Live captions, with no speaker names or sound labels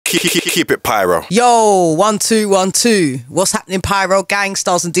Keep it Pyro. Yo, 1 2 1 2. What's happening, Pyro gang?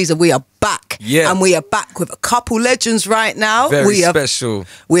 Starz Deeza, we are back. Yeah. And we are back with a couple legends right now. Very special.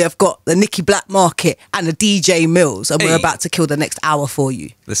 We have got the Nicky Blackmarket and the DJ MILLZ, and we're about to kill the next hour for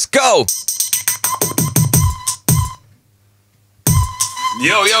you. Let's go.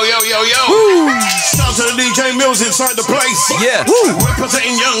 Yo, yo, yo, yo, yo. Shout to the DJ MILLZ inside the place. Yeah.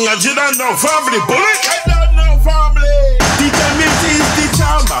 Representing young, as you don't know, family. Bullet, I don't know, family. DJ MILLZ is the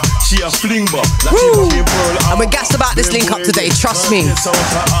charmer. She a fling bop. And we're gassed about this link up today, trust me.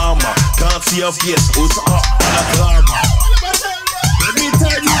 Can't see her face. Who's up on a glamour? Let me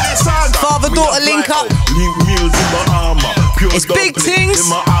tell you the saga. Father-daughter link up. Link MILLZ in my armor. It's big things. In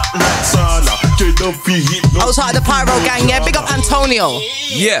my heart like sauna. Outside the Pyro gang, yeah. Big up Antonio.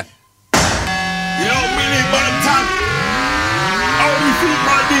 Yeah. Yo, Millie Bantan. Only feed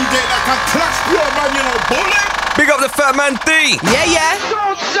my DJ like a clash pure man, you know, bullet. Big up the Fat Man D. Yeah, yeah.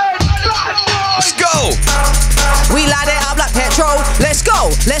 Let's go. We light it up like petrol. Let's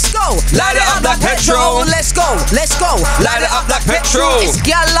go, let's go. Light it up like petrol. Let's go, let's go. Light it up like petrol. It's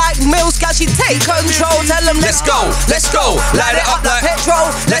girl like MILLZ, girl, she take control. Tell them Let's go, let's go. Light it up like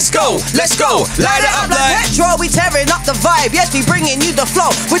petrol. Let's go, let's go. Light it up like petrol. We tearing up the vibe. Yes, we bringing you the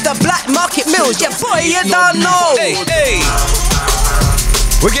flow with the Blackmarket MILLZ. Yeah, boy, you don't know. Hey, hey.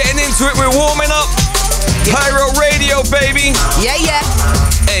 We're getting into it. We're warming up. PyroRadio, baby. Yeah, yeah.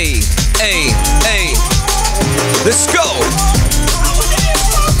 Hey, hey, hey. Let's go.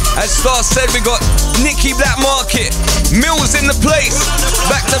 As Starz said, we got Nicky Blackmarket, MILLZ in the place.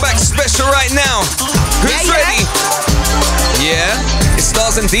 Back-to-back special right now. Who's ready? Yeah. It's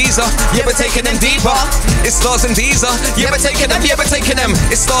Starz and Deeza. Yeah, we're taking them deeper. It's Starz and Deeza. Yeah, we're taking them. Yeah, we're taking them.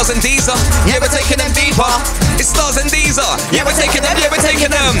 It's Starz and Deeza. Yeah, we're taking them deeper. It's Starz and Deeza. Yeah, we're taking them. Yeah, we're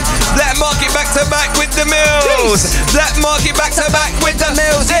taking them. Blackmarket back-to-back with the MILLZ. Blackmarket back-to-back with the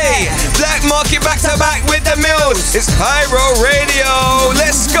MILLZ. Hey, Blackmarket back-to-back with the MILLZ. It's PyroRadio.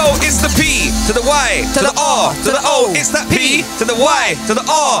 Let's go. It's the P to the Y to the R to the O. It's that P to the Y to the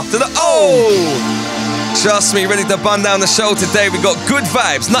R to the O. Trust me, ready to bun down the show today. We got good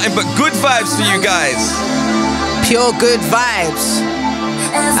vibes, nothing but good vibes for you guys. Pure good vibes.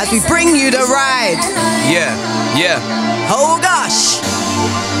 As we bring you the ride. Yeah, yeah. Oh gosh.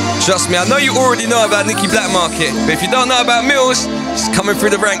 Trust me, I know you already know about Nicky Blackmarket, but if you don't know about MILLZ, she's coming through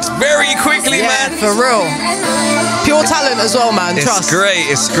the ranks very quickly, man. For real. Pure talent as well, man. Trust.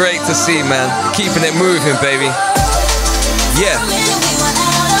 It's great to see, man. Keeping it moving, baby. Yeah.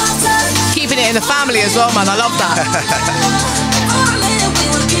 Keeping it in the family as well, man. I love that.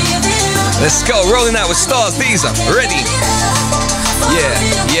 Let's go. Rolling out with Starz Deeza. Ready? Yeah,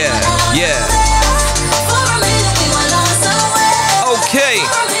 yeah, yeah. Okay.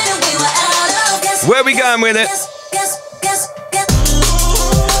 Where we going with it?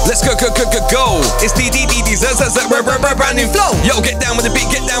 Let's go, go, go, go, go. It's Deeza, brand new flow. Yo, get down with the beat,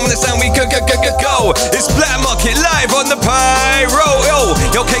 get down with the sound. We go, go, go, go, go. It's Blackmarket live on the Pyro.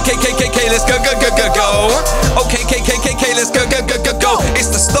 Yo, KKKKK, let's go, go, go, go, go. Okay, KKKK, let's go, go, go, go, go.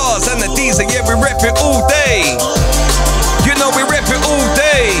 It's the Starz and the Deeza, yeah, we rep it all day. You know we rep it all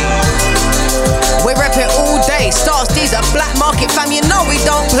day. We rep it all day. Starz Deeza, Blackmarket fam, you know we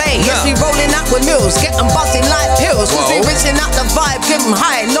don't play. Yes, we rolling out with MILLZ, get them buzzing like pills. Cause we rinsing out the vibe, give them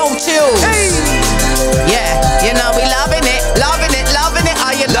high, no chills. Hey. Yeah, you know we loving it, loving it, loving it.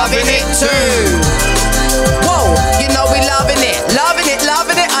 Are you loving it too? Whoa, you know we loving it, loving it,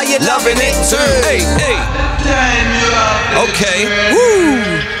 loving it. Are you loving it too? Hey, hey. Okay. Woo.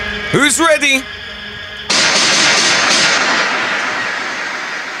 Who's ready?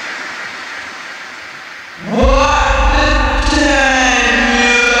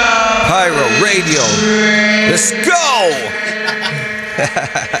 PyroRadio. Let's go.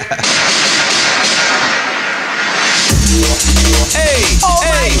 Hey,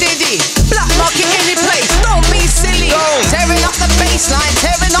 alright, Diddy. Blackmarket in the place. Don't be silly. Tearing up the bassline,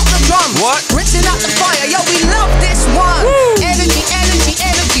 tearing up the drums. What? Rinsing out the fire. Yo, we love this one. Woo. Energy, energy,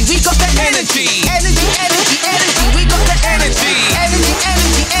 energy. We got the energy. Energy, energy, energy. We got the energy. Energy,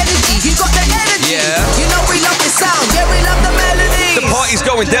 energy, energy. You got the energy. Yeah. You know we love the sound. Yeah, we love the melody. The party's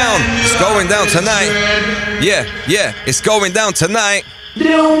going down. It's going down tonight. Yeah, yeah. It's going down tonight. Ready.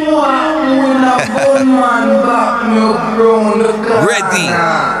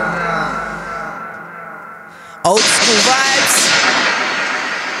 Old school vibes.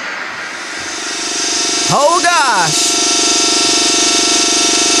 Oh gosh.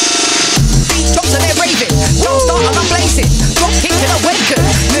 Beat drops and they're raving. Don't start and I'm blazing. Drop kick and awaken.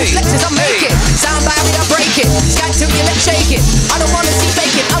 New flexes I'm making. Sound barrier breaking. Skank till your legs shaking. I don't wanna see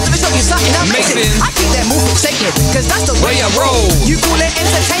faking. I'm gonna show you something amazing. I keep their movement shaking, cause that's the way I roll. You call it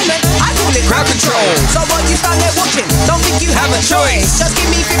entertainment. So while you stand there watching, don't think you have a choice. Just give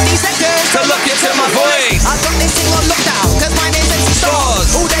me 50 seconds to look into my voice. I got this thing on lockdown, cause my name's MC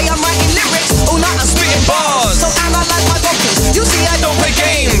Starz. All day I'm writing lyrics, all night I'm spitting bars. So analyze my vocals, you see I don't play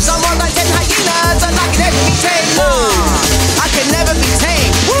games. I'm on like 10 hyenas and I can never be tamed. I can never be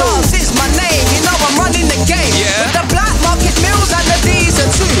tamed. Starz is my name, you know I'm running the game. Yeah. With the Blackmarket MILLZ and the Deeza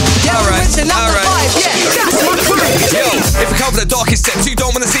too. Yeah, we're reaching out the vibe, yeah, that's my crew. Yo, if we cover the darkest steps, you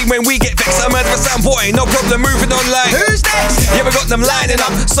don't wanna see when we get vexed. I'm out of a sound boy, no problem moving online. Who's next? Yeah, we got them lining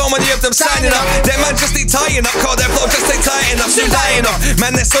up, so many of them signing up. Them man just need tying up, call their flow just ain't tying up, soon dying off.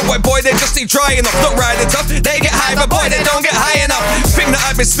 Man, they're so white, boy, they just need drying off. Not riding tough, they get high, but boy, they don't get high enough. Think that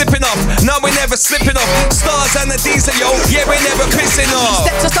I've been slipping off, no, we're never slipping off. Starz and the Deeza, yo, yeah, we're never pissing off.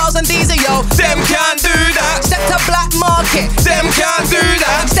 Step to Starz and Deeza, yo, them can't do that. Step to Blackmarket, them can't do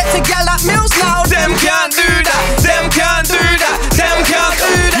that. Step to gal like MILLZ now, them can't do that. Them can't do that. Them can't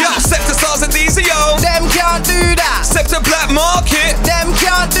do that. Yo, step to Starz and Deeza, yo, them can't do that. Step to Blackmarket, them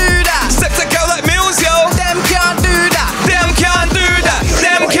can't do that. Step to gal like MILLZ, yo, them can't do that. Them can't do that.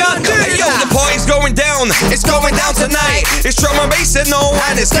 Them can't do that. Yo, the party's going down. It's going down tonight. It's drum and bass and no,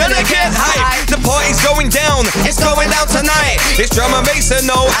 and it's gonna get hype. The party's going down. It's going down tonight. It's drum and bass and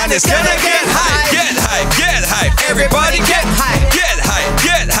no, and it's gonna get hype. Get hype. Get hype. Everybody get hype. Get hype.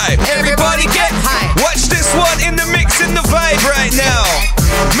 Get hype. Everybody get hype. Watch this one in the mix, in the vibe right now.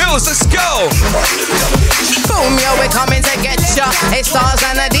 MILLZ, let's go. Boom, yo, we're coming to get ya. It's Starz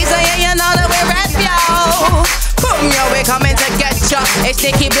and the Deeza, yeah, you know that we rap, yo. Boom, yo, we're coming to get ya. It's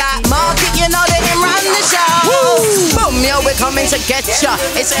Nicky Blackmarket, you know that him run the show. Woo. Boom, yo, we're coming to get ya.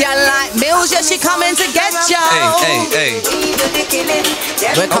 It's gal like MILLZ, yeah, she coming to get ya. Hey.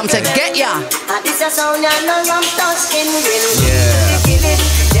 We come to get ya. Yeah.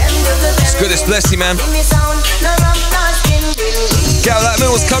 It's good, it's blessy, man. Gal like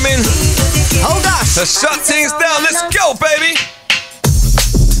MILLZ coming. Oh gosh. To shut things down. Let's go, baby.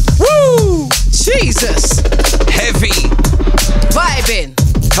 Woo! Jesus. Heavy. Vibing.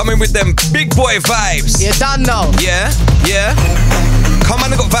 Coming with them big boy vibes. You don't know. Yeah. Come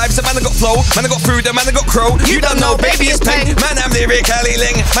man, I got vibes, man, I got flow, man, I got food, man, I got crow. You don't know, baby, it's pain. Man, I'm lyrically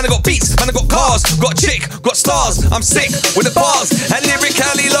ling. Man, I got beats, man, I got cars, got chick, got stars. I'm sick with the bars and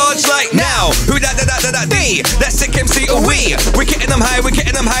lyrically large like now. Who that D? That's sick MC or we? We're getting them high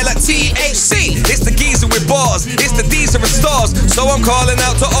like THC. It's the geezer with bars, it's the Deeza with stars. So I'm calling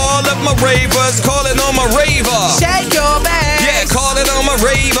out to all of my ravers, calling on my raver. Shake your back. Yeah, calling on my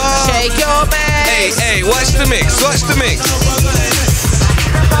raver. Shake your back. Hey, watch the mix, watch the mix.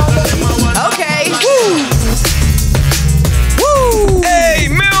 Okay. Woo. Woo. Hey,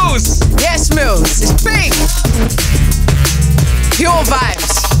 MILLZ. Yes, MILLZ. It's big. Pure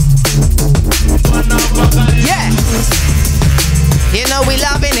vibes. Yeah. You know we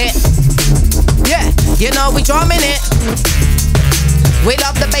loving it. Yeah. You know we drumming it. We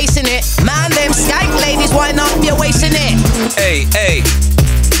love the bass in it. Man, them skank ladies, why not be wasting it? Hey.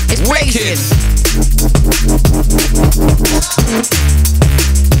 It's blazing.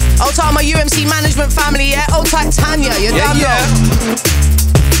 Old time my UMC management family, yeah. Old Titania, you don't know.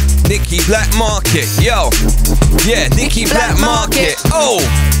 Nicky Blackmarket, yo. Yeah, Nicky Blackmarket. Oh,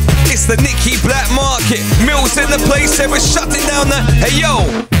 it's the Nicky Blackmarket. MILLZ in the place, and we're shutting down the. Hey, yo.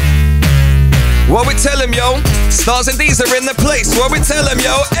 What we tell him, yo? Starz and Deeza are in the place. What we tell him,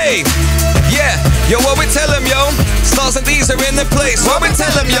 yo? Hey, yeah, yo, what we tell him, yo? Starz and Deeza are in the place. What we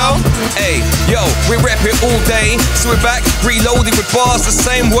tell him, yo? Hey, yo, we rap it all day. So we're back, reloaded with bars the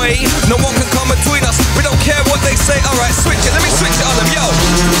same way. No one can come between us. We don't care what they say. Alright, switch it. Let me switch it on them, yo.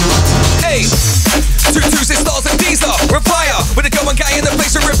 Hey, 2-2, it's Starz and Deeza. We're fire. With a gun guy in the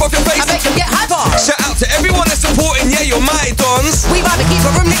place to rip off your face. I make them get hyper. Shout out to everyone that's supporting. Yeah, you're my dons. We about to keep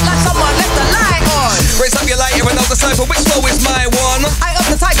a room lit like someone left the light on. Raise up your lighter and I'll decipher which flow is my one. I up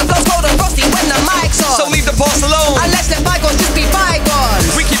the tiger flows cold and frosty when the mic's on. So leave the past alone. Unless let bygones just be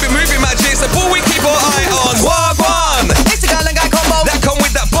bygones. We keep it moving, my G's, the ball we keep our eye on. Wagwan. It's the girl and guy combo. That come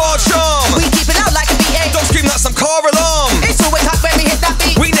with that bar charm. We keep it out like a V8. Don't scream like some car alarm. It's always hot when we hit that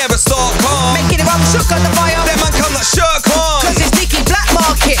beat. We never start calm. Making it run shook on the fire. That man come like Sherlock Holmes. Cause it's Nicky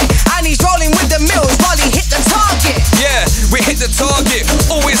Blackmarket and he's rolling with the MILLZ while he hit the target. Yeah, we hit the target.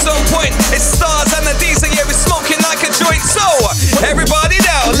 Always on point. It's Starz and the Deeza. Yeah, we're smoking like a joint. So, everybody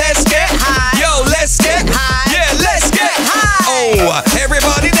now, let's get high. Yo, let's get high. Yeah, let's get high. Oh,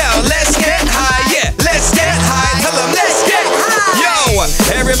 everybody now, let's get high. Yeah, let's get high. Tell them, let's get high. Yo,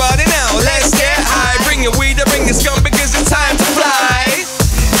 everybody now, let's get high. Bring your weed or bring your scum because it's time to fly.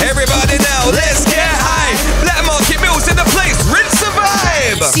 Everybody now, let's get high. Blackmarket MILLZ in the place. Rinse the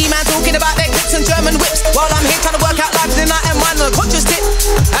vibe. See man talking about their clips and German whips while I'm here trying to work out life in the night and mind on a conscious tip.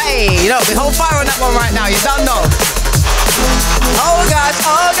 Hey, You know, we hold fire on that one right now. You don't know. Oh gosh,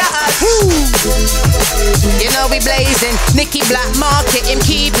 oh gosh. You know we blazing. Nicky Blackmarket him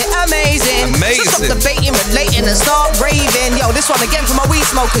keep it amazing. Amazing. So stop debating, relating and start raving. Yo, this one again for my weed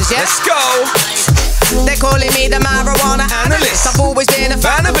smokers, yeah? Let's go. They're calling me the marijuana analyst. I've always been a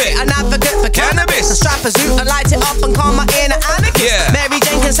fan of it. An advocate for cannabis. I strap a zoot and light it up and calm my inner anarchist. Yeah. Mary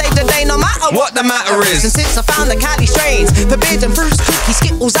Jane can save the day no matter what the matter is. And since I found the Cali strains, forbidden fruits, cookies,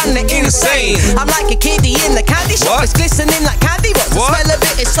 skittles and the insane. I'm like a kiddie in the candy shop. What? It's glistening like candy rocks. The smell of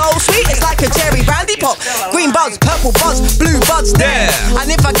it is so sweet. It's like a cherry brandy pop. Green buds, purple buds, blue buds there. And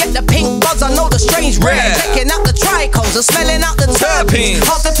if I get the pink buds, I know the strange rare. Checking out the trichomes and smelling out the terpenes.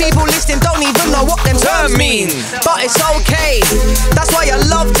 Half the people listening don't even know what them terms mean. But it's okay, that's why I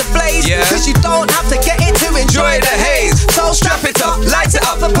love to blaze. Cause you don't have to get it to enjoy the haze. So strap it up, light it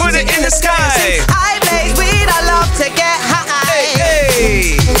up and put it in the sky. I blaze weed, I love to get high.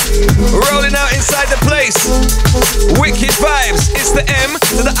 Hey, rolling out inside the place. Wicked vibes. It's the M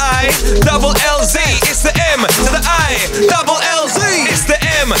to the I, double LZ. It's the M to the I, double LZ. It's the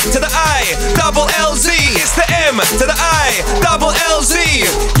M to the I, double LZ. It's the M to the I, double LZ.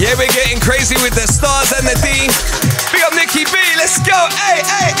 Yeah, we're getting crazy with the stars and the D. Big up Nicky B, let's go. Hey,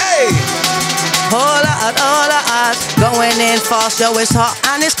 hey, hey. All out, going in fast, yo, it's hot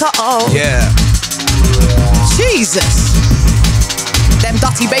and it's cold. Yeah. Jesus. Them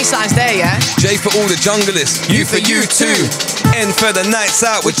dirty basslines there, yeah? J for all the junglers, U for you too. N for the nights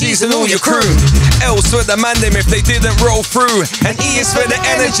out with G's and all your crew. L's for the man them if they didn't roll through. And E is for the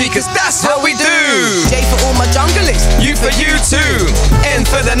energy, cause that's how we do. J for all my junglers, U for you too. N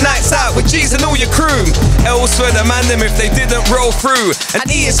for the nights out with G's and all your crew. L's for the man them if they didn't roll through. And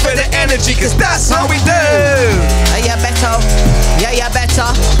E is for the energy, cause that's how we do. Yeah, better. Yeah, you better.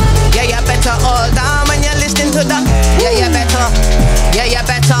 Yeah, you better all down when you're listening to the. Yeah, you better. Yeah, you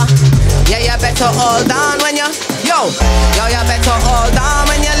better. Yeah, you better all down when you're. Yo, you better all down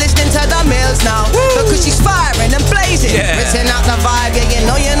when you're listening to the MILLZ now. Because she's firing and blazing. Written out the vibe, yeah,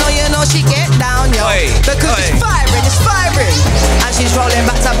 you know she get down, yo. Because it's firing. And she's rolling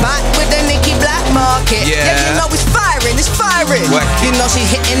back to back with the Nicky Blackmarket. Yeah, you know it's firing. You know she's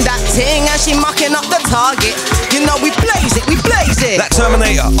hitting that ting and she mucking up the target. You know we blaze it. That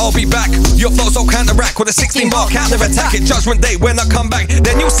Terminator, I'll be back. Your flows all counteract with a 16-bar counter-attack. At Judgment Day when I come back,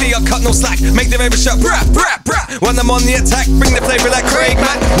 then you'll see I cut no slack. Make the baby shut, brap. When I'm on the attack, bring the flavor like Craig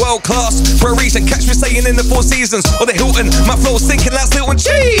Mack. World class, for a reason. Catch me staying in the Four Seasons or the Hilton. My flow's sinking like Stilton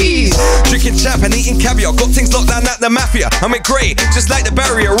cheese. Drinking champ and eating caviar. Got things locked down at the mafia. I'm in grey, just like the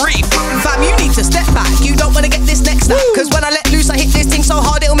barrier reef. Fam, you need to step back. You don't wanna get this next snap. Cause when I let loose, I hit this thing so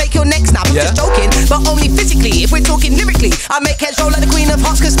hard it'll make your neck snap. I'm just joking, but only physically. If we're talking lyrically, I make heads roll like the Queen of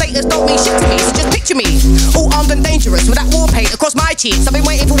Hearts. Cause status don't mean shit to me. So just picture me, all armed and dangerous with that war paint across my cheeks. I've been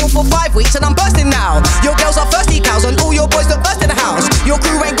waiting for war for 5 weeks and I'm bursting now. Your girls are thirsty cows and all your boys look burst in the house. Your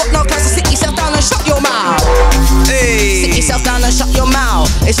crew ain't got no class, so sit yourself down and shut your mouth. Hey. Sit yourself down and shut your mouth.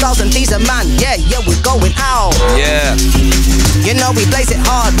 It's Starz Deeza, man. Yeah, we're going out. Yeah. You know we blaze it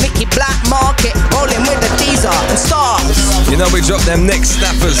hard. Nicky Blackmarket, rolling with the Deeza and Starz. You know we drop them neck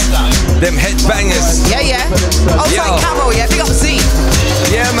snappers, them head bangers. Yeah. Oh, sorry, Caro, yeah, big up Z.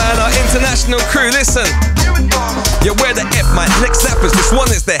 Yeah, man, our international crew, listen. Yeah, we're the F, man, neck snappers. This one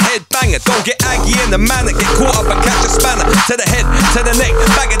is the head banger. Don't get aggy in the manner. Get caught up and catch a spanner. To the head, to the neck,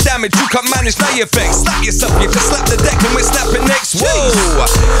 bag of damage. You can't manage now your effects. Slap yourself, you just slap the deck and we're snapping necks. Whoa,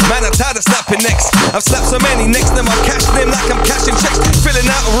 man, I'm tired of snapping necks. I've slapped so many necks, them I'm cashing them like I'm cashing checks. Filling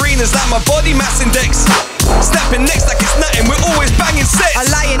out arenas like my body mass index. Snapping necks like it's nothing, we're always banging sets. A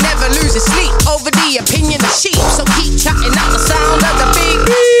lion never loses sleep over the opinion of sheep. So keep chatting out the sound of the big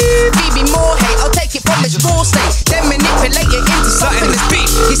beep. Phoebe more hate, I'll take it from its raw state. Then manipulate it into something that's beef.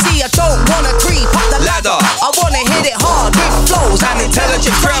 You see, I don't wanna creep up the ladder. I wanna hit it hard with flows and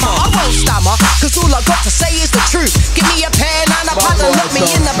intelligent grammar. I won't stammer, cause all I got to say is the truth. Give me a pen and a pad and lock me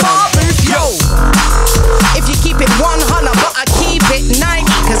in the bar booth. Yo, if you keep it 100, but I keep it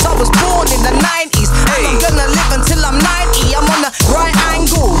 90. Cause I was born in the 90s. And I'm gonna live until I'm 90. I'm on the right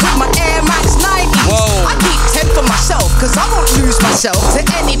angle with my Air Max 90s. I keep 10 for myself, cause I won't lose myself to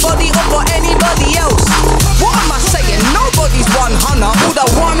anybody or for anybody else. What am I saying? Nobody's 100. All the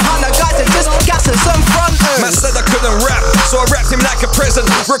 100 guys are just gassers and fronters. Man said I couldn't rap, so I rapped him like a present.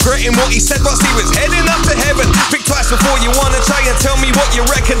 Regretting what he said whilst he was heading up to heaven. Think twice before you wanna try and tell me what you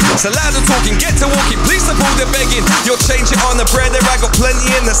reckon. So loud and talking, get to walking, please support the begging. You'll change it on the bread, I got plenty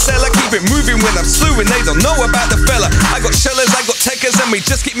in the cellar. Keep it moving when I'm slewing, they don't know about the fella. I got shellers, I got techers, and we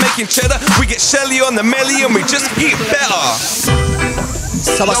just keep making cheddar. We get Shelly on the melly and we just keep better.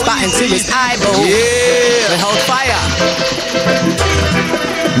 So I spat into his eyeball. Yeah. We hold fire.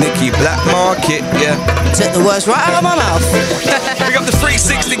 Nicky Nicky Blackmarket, yeah. Took the words right out of my mouth. We got the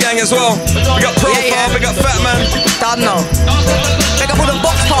 360 gang as well. We got Profile, we got Fat Man. Don't know. We got all the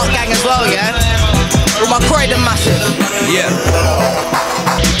Box Park gang as well, yeah? With my Croydon massive. Yeah.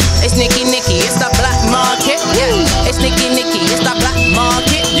 It's Nicky, it's the Black Market, yeah. It's Nicky, it's the Black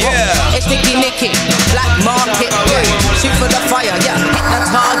Market, yeah. It's Nicky, Black Market, yeah. Shoot for the fire, yeah. Hit the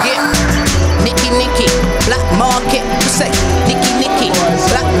target. Nicky, Black Market. You say Nicky,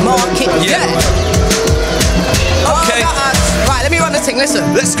 Black Market, yeah. Okay. Right, let me run the thing, listen.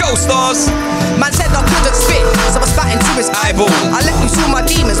 Let's go, Starz. Man said I couldn't spit, so I spat into his eyeball. I let him through my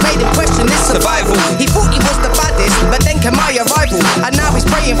demons, made him question his survival. He thought he was the baddest, but then came my arrival. And now he's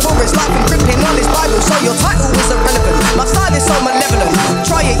praying for his life and gripping on his Bible. So your title is irrelevant, my style is so malevolent.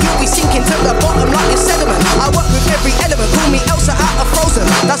 Try it, you'll be sinking to the bottom like this sediment. I work with every element, call me Elsa out of Frozen.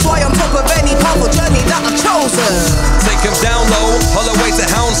 That's why I'm top of any path or journey that I've chosen. Take him down low, hollow way to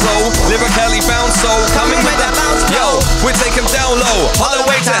Hounslow. Lyrically bound soul, coming with the bounce. Yo, we take him down low, hollow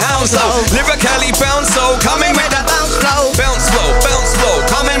way to Hounslow. Lyrically bound soul, coming with the bounce flow. Bounce flow,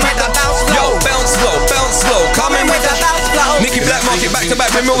 coming with the bounce flow. Yo, bounce flow, coming with the bounce flow. Nicky Blackmarket back to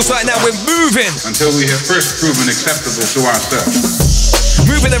back with MILLZ right now. We're moving until we have first proven acceptable to ourselves.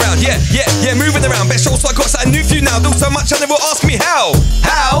 Moving around, yeah, moving around. Best show, so I got something new for you now. Do so much and they will ask me how?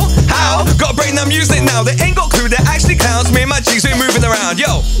 Got a brain, I'm using it now. They ain't got clue, that actually counts. Me and my G's, we're moving around,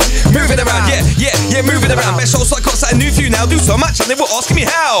 yo. Moving around, yeah, moving around. Best show, so I got something new for you now. Do so much and they will ask me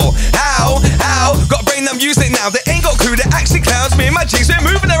how? Got a brain, I'm using it now. They ain't got clue, that actually counts. Me and my G's, we're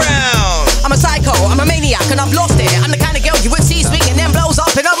moving around. I'm a psycho, I'm a maniac, and I've lost it. I'm the kind of girl you would see swinging then blows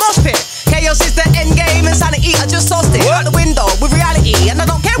up in a mosh pit. Chaos is the end game, insanity, I just tossed it out the window with reality, and I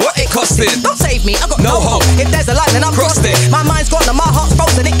don't care what it costed. Don't save me, I got no hope. If there's a line, then I've crossed it. My mind's gone and my heart's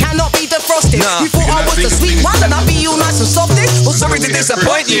frozen, it cannot be defrosted. You thought I was the sweet one and I'd be all nice and softed? Well, sorry to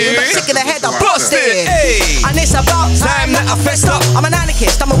disappoint you, but sick of the head, I busted. Hey. And it's about time that I fessed up. I'm an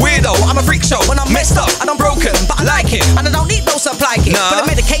anarchist, I'm a weirdo, I'm a freak show when I'm messed up and I'm broken, but I like it, and I don't need no supply kit for the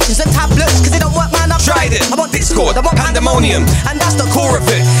medications and tablets, cause they don't work, man. I've tried it. I want discord, I want pandemonium, and that's the core of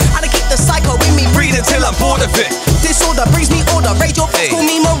it. And I keep the psycho in me breathing till I'm bored of it. Disorder brings me order, rage your face, call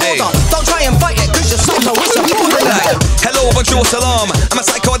me marauder. Don't try and fight it, cause you're psycho, it's a border. Like, hello, bonjour, salam. I'm a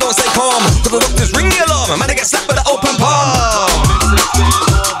psycho, I don't stay calm. Cause the doctors ring the alarm, man, I get slapped with an open palm.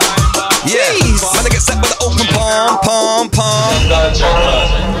 Yeah, man, I get slapped with an open palm.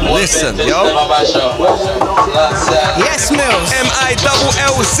 Listen, yo. Yes, MILLZ.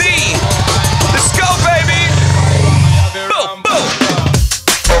 MILLZ. Let's go, baby. Boom, boom.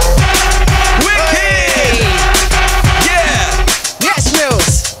 Wicked. Yeah. Yes,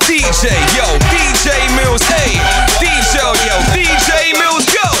 MILLZ. DJ MILLZ. Hey. DJ MILLZ,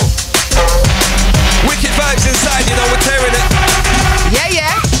 go. Wicked vibes inside, you know, we're tearing it.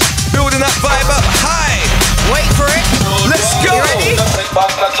 Yeah. Building that vibe up high. Wait for it. Let's go. You ready?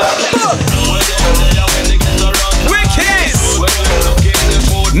 Wicked.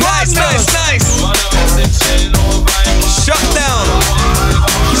 Nice. Shut down.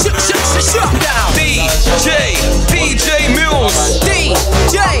 Shut down. DJ MILLZ.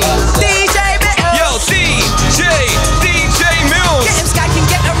 DJ MILLZ. Yo, DJ MILLZ. Get him skanking,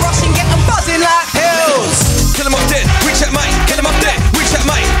 get him rushing, get him buzzing like pills. Kill him off dead. We check Mike. Kill him off dead. We check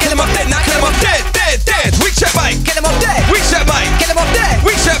Mike. Kill him off dead. Now kill him off dead. We check Mike. Get him off dead. We check Mike. Get him off dead.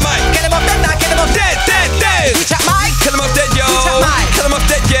 We check Mike. Get him off dead. Now kill him off dead. We check Mike. Kill him off dead, yo. We check Mike. Kill him off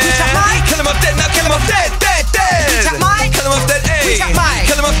dead, yeah. We check Mike. Kill him off dead. Now kill him off dead. We check Mike. Kill him off dead, We check Mike.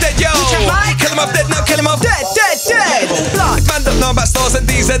 Kill him off dead, yo. We check Mike. Kill him off dead. Now kill him off Dead. Blood. Man don't know about Starz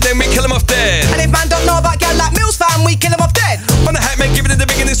Deeza, then we kill him off dead. And if man don't know about gal like MILLZ fam, we kill him off dead. On the hat man, give it in the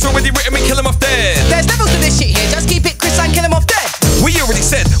beginning, it's already written, we kill him off dead. There's levels to this shit here, just keep it Chris and kill him off dead. We already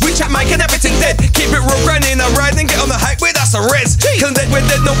said, we chat Mike and everything dead. Keep it real grinding, I'm riding, get on the hype with us, a res. Kill him dead, we're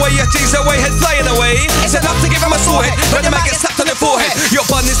dead, no way, your G's away, head flying away. It's enough to give him a sore head, when the man gets slapped on the forehead. You're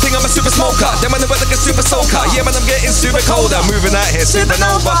bun this thing, I'm a super smoker. Then when the weather gets super soaker. Yeah man, I'm getting super colder, moving out here,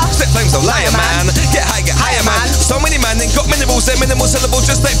 supernova. Set flames, don't lie, man. Get higher, man. So many man, they got minerals, they're minimal syllables,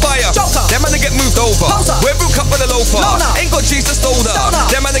 just like fire. Joker. Them man, they get moved over. We're broke up with a loafer. Ain't got G's to stolder.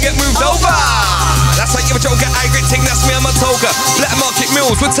 Them man, they get moved over. That's like you're a joker, I great thing, that's me, I'm a toga. Blackmarket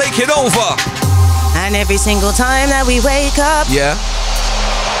MILLZ, we're taking over. And every single time that we wake up, Yeah.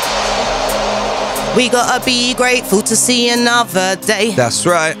 we gotta be grateful to see another day. That's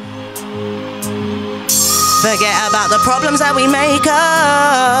right. Forget about the problems that we make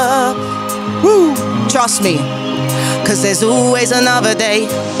up. Woo. Trust me, cause there's always another day.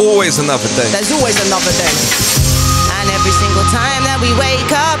 Always another day. There's always another day. And every single time that we wake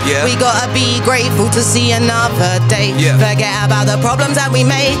up, we gotta be grateful to see another day. Forget about the problems that we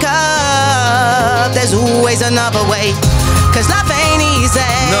make up. There's always another way. Cause life ain't easy.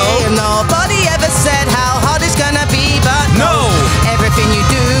 Nobody ever said how hard it's gonna be, but everything you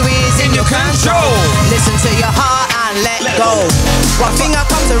do is in your control. Listen to your heart and let go. One thing I've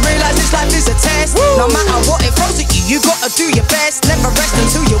come to realize is life is a test. No matter what it throws at you, you gotta do your best. Never rest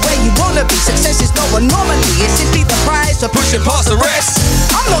until you're where you wanna be. Success is no anomaly, it's simply the prize for pushing past the rest.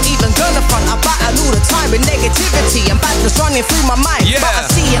 I'm not even gonna front, I battle all the time with negativity and badness running through my mind. But I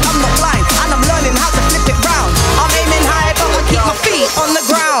see it, I'm not blind, and I'm learning how to flip it round. I'm aiming high, but I keep my feet on the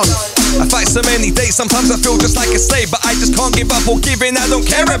ground. I fight so many days, sometimes I feel just like a slave, but I just can't give up or give in, I don't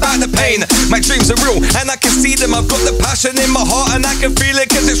care about the pain. My dreams are real, and I can see them, I've got the passion in my heart, and I can feel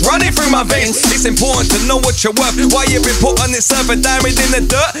it cause it's running through my veins. It's important to know what you're worth, why you've been put on this earth and diamond in the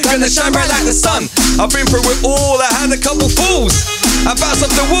dirt, gonna shine bright like the sun. I've been through it all, I had a couple fools, I bounced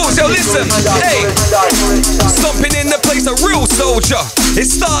off the walls, yo listen, hey, stomping in the place, a real soldier.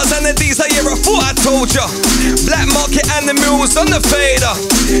 It's Starz and the Deeza, yeah I thought I told ya. Blackmarket and the MILLZ on the fader.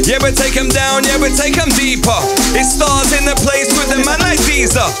 Yeah we take them down, yeah we take them deeper. It's Starz in the place with the man like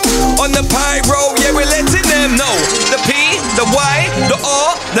Deeza. On the Pyro, yeah we're letting them know. The P, the Y, the R,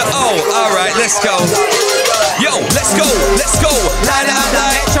 the O. Alright, let's go. Yo, let's go, light it up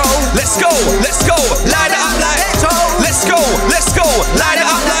like let's go, light it up like let's go, light it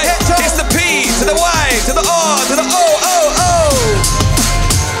up like it's the P to the Y to the R to the O.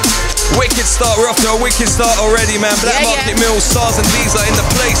 Wicked start, we're off to a wicked start already, man. Blackmarket MILLZ, Starz and Deeza in the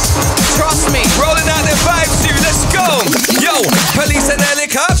place. Trust me. Rolling out their vibes, you, let's go. Yo, police and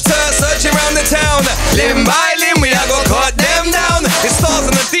helicopters searching around the town. Limb by limb, we are gonna cut them down. It's Starz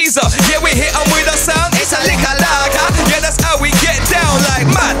and the Deeza, yeah we hit them with a sound. It's a liquor lager, yeah that's how we get down.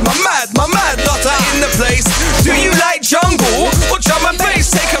 Like mad, my mad lotta in the place. Do you like jungle or drum and bass?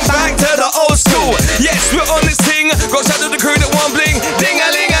 Take them back to the old school. Yes, we're on this thing. Go shout to the crew that want bling.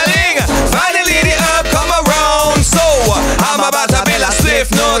 Ding-a-ling-a-ling. Finally the herb come around, so I'm about to build a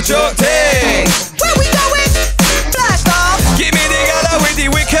spliff, no joke thing. Where we going? Blast off. Give me the gala with the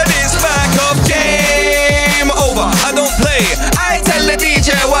wickedest back up. Game over, I don't play. I tell the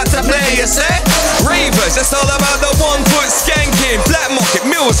DJ what to play, you say? Ravers, it's all about the 1 foot skanking. Blackmarket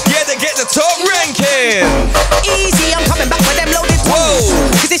MILLZ, yeah they get the top ranking. Easy, I'm coming back with them loaded tools.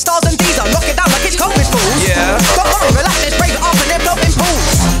 Cause it's Starz and Deeza, lock it down like it's COVID fools. Yeah. Don't worry, relax, let's break it off and they're blowing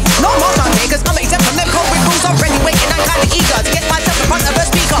pools. No more time here, cause I'm exempt from them COVID rules. I'm ready, waiting, I'm kinda eager to get myself in front of a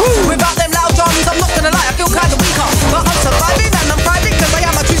speaker. Without them loud drums, I'm not gonna lie, I feel kinda weaker. But I'm surviving and I'm thriving cause I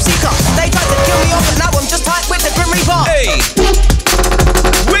am a true seeker. They tried to kill me off but now I'm just tight with the Grim Reaper. Hey,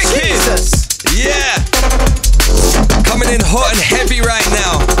 wicked. Jesus. Yeah. Coming in hot and heavy right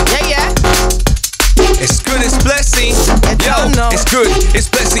now. Yeah. It's good, it's blessy. Yo, it's good, it's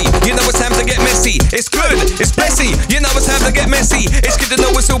blessy. You know it's time to get messy. It's good, it's blessy. You know it's time to get messy. It's good to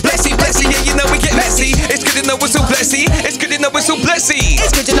know it's so blessy. Yeah, you know we get messy. It's good to know it's so blessy. It's good to know it's so blessy.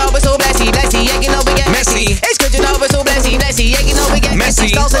 It's good to know it's so blessy. Yeah, you know we get messy. It's good to know it's so blessy. Yeah, you know we get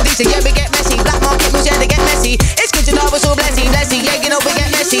messy. Starz and Deeza, yeah we get messy. Blackmarket MILLZ, yeah they get messy. It's good to know it's so blessy. Yeah, you know we get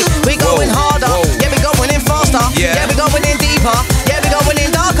messy. We going harder. Yeah, we going in faster. Yeah, we going in deeper. Yeah, we going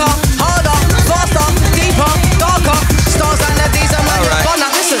in darker, harder, faster, deeper, darker. Starz and the Deeza, man, you're gone.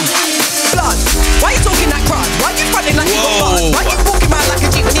 Now listen, blood. Why you talking that crud? Why you fronting like you got bars? Why you walking around like a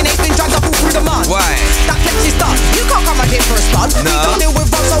Jeep when your name's been dragged up all through the mud? Why? That flex is done. You can't come back here for a spud. No. We don't deal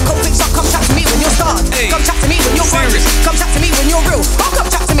with rough, so come fix up. Come chat to me when you're starved. Hey. Come chat to me when you're Serious. rich. Come chat to me when you're real. Don't come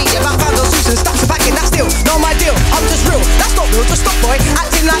chat to me about pounds or suits and stacks of backing. That's still not my deal. I'm just real. That's not real. Just stop, boy.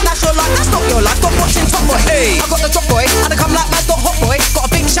 Acting like that's your life. That's not your life. Stop watching Top Boy. Hey. I got the drop, boy. And I come like mad, not hot, boy. Got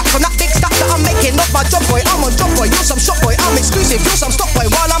a big shack from that big stack that I'm making. Not my job, boy. I'm on job, boy. You're some shop, boy. I'm exclusive. You're some stock, boy.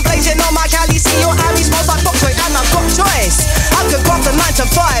 While I'm blazing on my Cali, see your Harry smells like box, boy. And I've got choice. I could grab the 9 to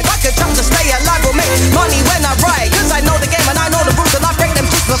 5. I could trap to stay alive or make money when I ride. Cause I know the game and I know the rules and I break them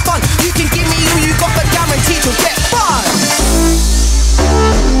just for fun. You can give me who you got, but guaranteed to get fun.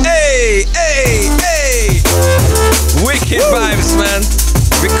 Hey. Wicked vibes, man.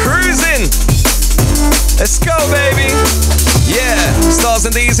 We're cruising. Let's go, baby. Yeah, Starz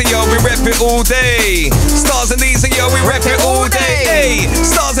and Deeza, yo, we rep it all day. Starz and Deeza, yo, we rep it all day. Hey,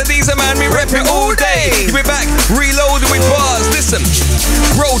 Starz and Deeza, man, we rep it all day. We're back, reloaded with bars. Listen,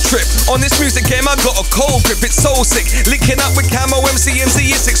 road trip. On this music game, I got a cold grip. It's so sick. Linking up with Camo,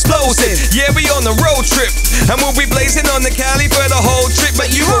 MCMC, it's explosive. Yeah, we on the road trip. And we'll be blazing on the Cali for the whole trip.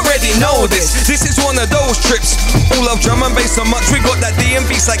 But you already know this. This is one of those trips. All love drum and bass so much. We got that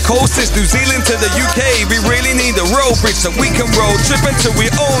DMV psychosis. New Zealand to the UK. We really need a road bridge so we can road trip live until we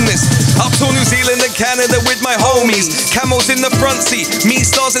own this. Up to New Zealand and Canada with my homies. Camels in the front seat, me,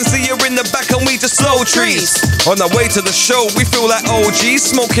 Stars and Zia in the back, and we just slow trees. On our way to the show, we feel like OGs,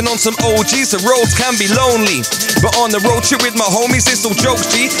 smoking on some OGs. The roads can be lonely, but on the road trip with my homies, it's all jokes,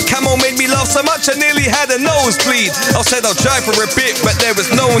 G. Camo made me laugh so much I nearly had a nosebleed. I said I'll drive for a bit, but there was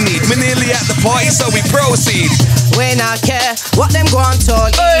no need. We're nearly at the party, so we proceed. When I care what them go on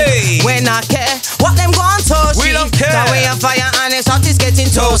told. Hey. When I care what them go on told. We don't care. That way on fire and it's hot, it's getting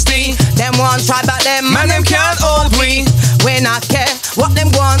toasty. Them one try but them man them can't hold we. When I care what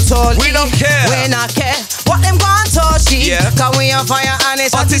them go on told. We don't care. When I care what them go on told. Yeah. Cause we on fire and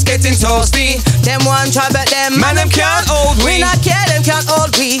it's hot, it's getting toasty. Them one try but them Man them can't hold we. When I care them can't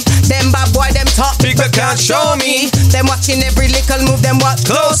hold we. Them bad boy them talk Big but can't show me. Them watching every little move them watch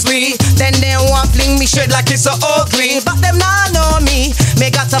closely. Then they want fling me shit like it's a ugly. But them not know me. Me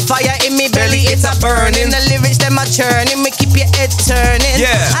got a fire in me belly, it's a burning. The lyrics them a churning, me keep your head turning.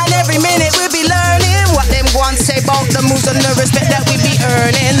 Yeah. And every minute we be learning what them go and say about the moves and the respect that we be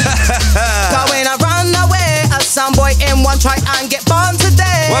earning. Cause when I run away, a some boy M1 try and get born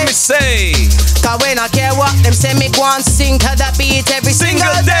today. What me say? Cause when I care what them say, me go and sing to that beat every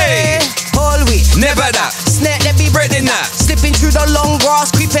single day. Whole week, Never that. snake they be Breading that. slipping through the long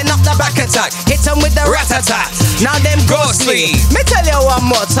grass, creeping up the back attack. Hit them with the rat-a-tat. Now them ghostly. Ghostly. Me tell you one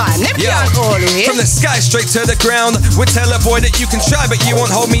more time, them Yo, can't hold me. from the sky straight to the ground. We tell a boy that you can try, but you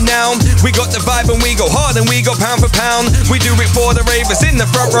won't hold me now. We got the vibe and we go hard and we go pound for pound. We do it for the ravers in the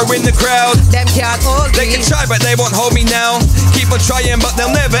front row in the crowd. Them can't hold They me. can try, but they won't hold me now. Keep on trying, but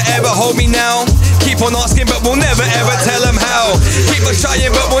they'll never ever hold me now. Keep on asking, but we'll never ever tell them how. Keep on trying,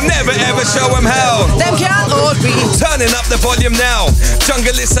 but we'll never ever show them how. Them can't hold me. Turning up the volume now.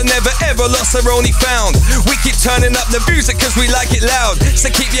 Junglists are never ever lost, are only found. We keep turning up the music cause we like it loud. So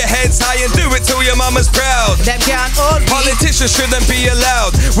keep your heads high and do it till your mama's proud. Them can't hold me. Politicians shouldn't be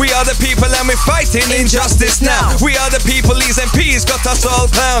allowed. We are the people and we're fighting injustice now. We are the people, these MPs got us all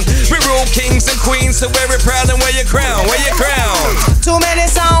clown. We're all kings and queens, so wear it proud and wear your crown, wear your crown. Too many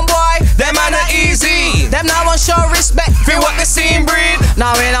sound boy. Them man are easy. Them now want show respect. Feel what the scene breed.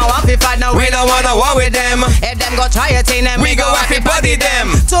 Now we don't want to fight. Now We don't wanna war with them. If them go try a thing, then We go happy body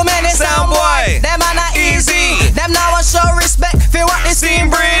them. Too many sound boy. Them are not Easy. Them now want show respect. Feel what the Scene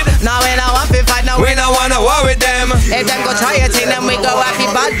breed. Now we don't want to fight. Now We don't wanna war with them. If them go try a thing, then we go happy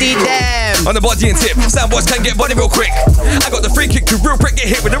body them. On the body and tip, sound boys can get body real quick. I got the free kick to real prick, get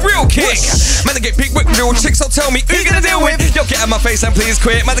hit with a real kick. Man, I get big with real chicks, so tell me who you gonna deal with? Yo, get out my face and please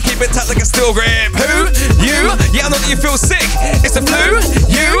quit. Man, I keep it tight like a steel grip. Who? You? Yeah, I know that you feel sick. It's the flu.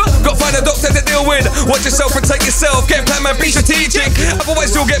 You? Got to find a doctor to deal with. Watch yourself, protect yourself. Get plan, man, be strategic.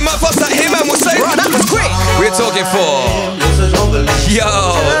 Otherwise, you'll get mud fuss like him, man. We'll say. Bro, that was quick. We're talking for. Yo.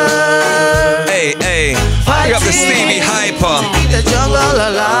 Hey, hey. We got the Stevie Hyper. The jungle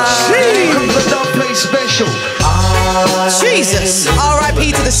alive. Jesus.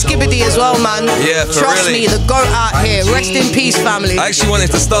 R.I.P. to the Skibbity as well, man. Yeah, for Trust really. me, the goat out here. Rest in peace, family. I actually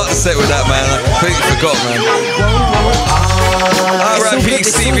wanted to start the set with that, man. I completely forgot, man. R.I.P.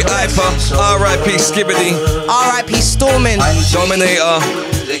 Stevie Hyper. R.I.P. Skibbity. R.I.P. Stormin. Dominator.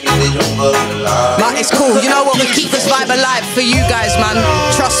 But it's cool. You know what? We keep this vibe alive for you guys, man.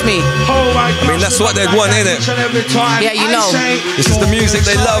 Trust me. I mean, that's what they'd want, innit? Yeah, you know. This is the music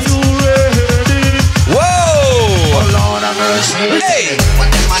they loved. Whoa! Hey!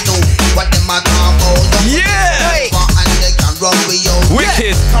 Yeah! Hey.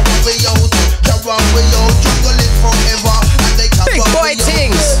 Wicked! Big boy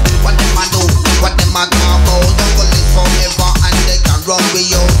things.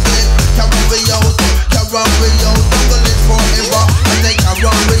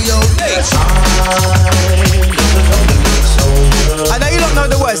 I know you don't know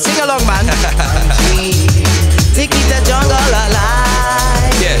the words. Sing along, man. To keep the jungle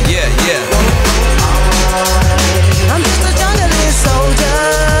alive. Yeah, yeah, yeah. I'm just a jungle soldier.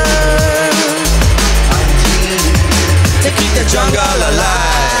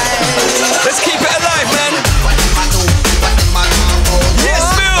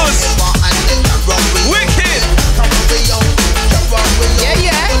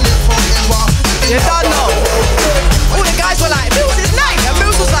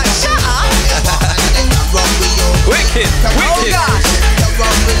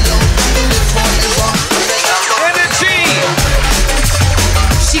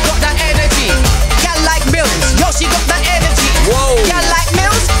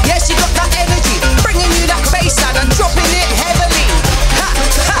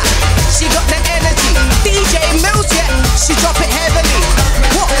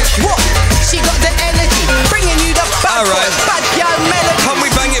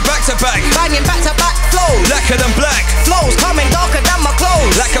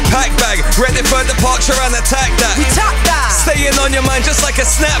 Departure and attack that. We tap that. Staying on your mind just like a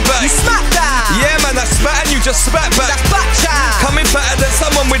snapback. You smack that. Yeah, man, I spat and you just spat back. That's back chat. Coming fatter than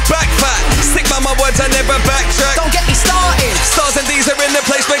someone with back fat. Stick by my words, I never backtrack. Don't get me started. Stars and Deeza are in the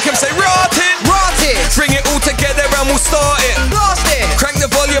place, make them say rotted. Rotted. Bring it all together and we'll start it. Blast it. Crank the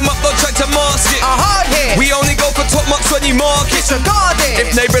volume up, don't try to mask it. A hard hit. We only go for top marks when you mark it. Disregard it.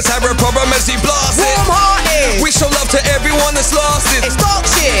 If neighbours have a problem as you blast it. Warm-hearted. We show love to everyone that's lasted. It's dark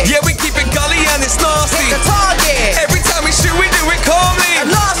shit. Yeah, we keep it gully and it's nasty. Hit the target. Every time we shoot, we do it calmly. And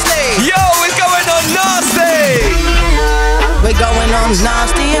lastly, Yo, it's going on nasty. we're going on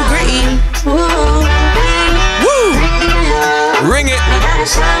nasty and gritty. Woo! Ring it.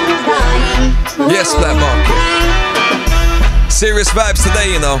 Yes, Blackmarket. Serious vibes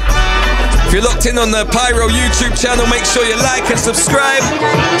today, you know. If you're locked in on the Pyro YouTube channel, make sure you like and subscribe.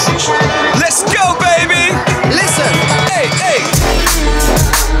 Let's go, baby. Listen, Hey, hey.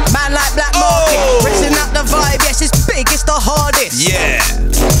 man like Blackmarket, Oh. rinsing up the vibe. Yes, it's big, it's the hardest. Yeah.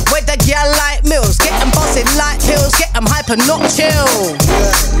 With the gal like mills, get them buzzing like pills, get them hyper, not chill.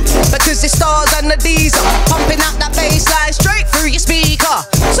 Because it's Starz and the Deeza, pumping out that bass line straight through your speaker.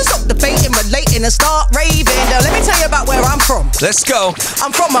 So stop debating, relating and start raving. Now let me tell you about where I'm from. Let's go.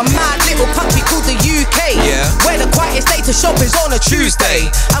 I'm from a mad little country called the UK, Yeah. where the quietest day to shop is on a Tuesday.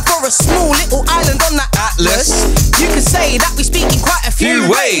 And for a small little island on the Atlas, you could say that we speak in quite a few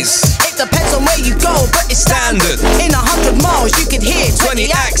ways. It depends on where you go, but it's standard. In 100 miles you could hear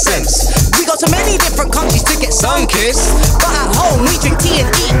 20 accents. We go to many different countries to get sun kissed, but at home we drink tea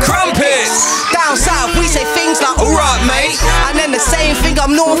and eat Crumpets. Down south we say things like alright mate, and then the same thing up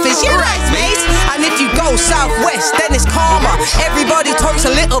north is you're right mate. And if you go southwest then it's calmer. Everybody talks a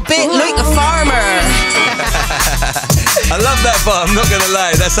little bit like a farmer. I love that bar, I'm not gonna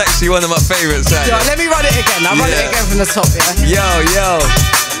lie. That's actually one of my favorites. Right? Yo, let me run it again. I'll run it again from the top, yeah? Yo.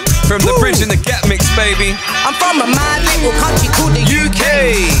 From the bridge in the gap mix, baby. I'm from a mad little country called the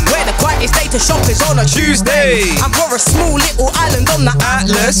UK, where the quietest day to shop is on a Tuesday. I'm for a small little island on the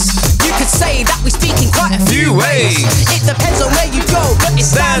Atlas. You could say that we speak in quite a few ways. It depends on where you go, but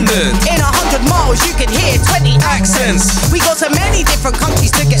it's standard. In 100 miles you can hear 20 accents. We go to many different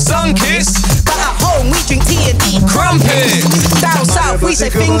countries to get sun kissed, but at home we drink tea and eat crumpets. Down south we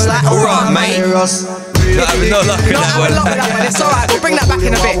say things like alright mate. Not having no luck with that one. It's alright, we'll bring that back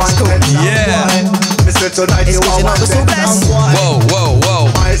in a bit. It's cool. Yeah. It's good to know we're still blessed. Whoa, whoa, whoa.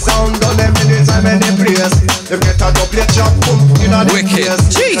 Wicked.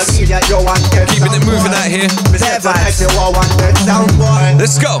 Jeez. Keeping it moving out here. Their vibes.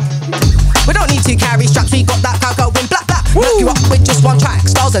 Let's go. We don't need to carry straps, we got that cow going black, black. Knock you up with just one track.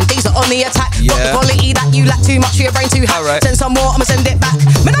 Starz and Deeza on the attack. Got the Yeah. quality that you lack, too much for your brain to hack. Alright. Send some more, I'ma send it back.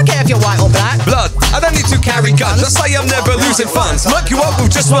 Man, I don't care if you're white or black. Blood, I don't need to carry guns. Just say I'm never losing funds. Muck you up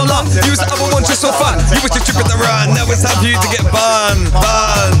with just one lump. Use the other one just for fun. You was to trip at the run. Now it's time for you to get bun.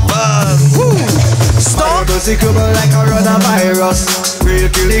 Woo. Stop. Take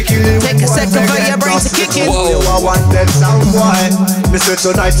a second for your brain to kick in. Whoa.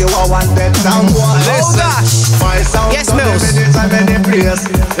 Oh gosh. Yes, Mills.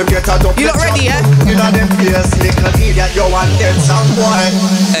 You lot ready, yeah?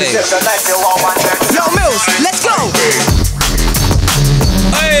 Hey. Yo, Mills, let's go.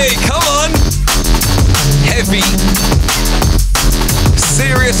 Hey, come on. Heavy.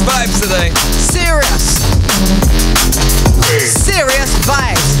 Serious vibes today. Serious. Serious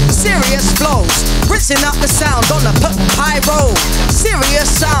vibes, serious flows, rinsing up the sound on the Pyro. Serious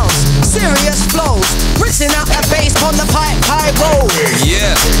sounds, serious flows, rinsing up the bass on the Pyro.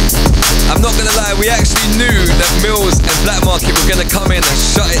 Yeah. I'm not gonna lie, we actually knew that MILLZ and Blackmarket were gonna come in and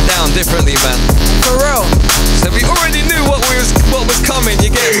shut it down differently, man. For real. So we already knew what was coming,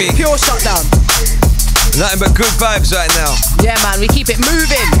 you get me? Pure shutdown. Nothing but good vibes right now. Yeah, man, we keep it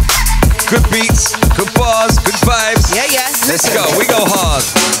moving. Good beats, good bars, good vibes. Yeah, yeah. Let's Listen. go, we go hard.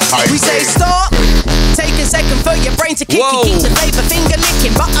 We say stop. Take a second for your brain to kick. Whoa. It keeps the flavor finger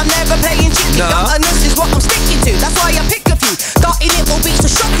licking, but I'm never playing chicken. Nah. Youngerness is what I'm sticking to. That's why I pick a few. Dirty little beats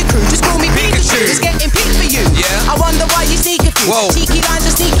to shock your crew. Just call me Pikachu. It's getting peak for you. Yeah. I wonder why you sneak a few. Whoa. Cheeky lines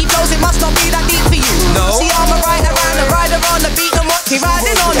and sneaky flows. It must not be that deep for you. No. See, I'm a rider on the beat and watch me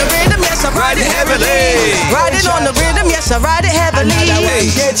riding on the rhythm. Yes, I ride it heavily. Riding on the rhythm. Yes, I ride it heavily.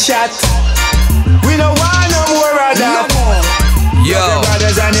 Get shot. We don't want no more of that. Yo, Your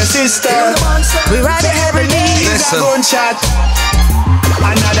brothers and your sisters. We ride it heavily. listen. Gunshot.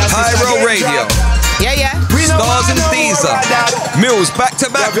 PyroRadio. Yeah, yeah. Starz and Deeza. MILLZ back to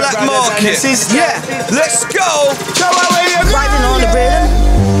back Blackmarket. Yeah. Let's go. Throw away your Riding on the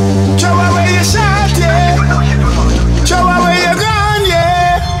rhythm. Throw away your shot, yeah. Throw away your gun,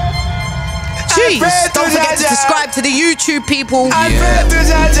 yeah. Jeez. Please, don't forget to subscribe to the YouTube people.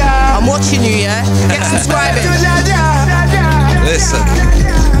 Yeah. I'm watching you, yeah? Get subscribing. Listen.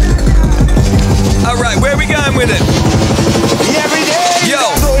 Alright, where are we going with it? Yo.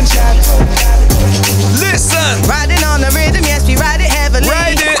 Listen. Riding on the rhythm, yes, we ride it heavily.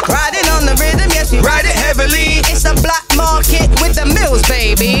 Ride it. Riding on the rhythm, yes, we Ride it heavily. It's the black market with the mills,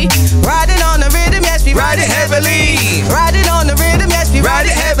 baby. Riding on the rhythm, yes, we Ride it heavily. Riding on the rhythm, yes, we Ride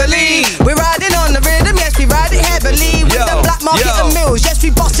it heavily. We're riding on the rhythm, yes, we ride it heavily. With the black market and mills, yes, we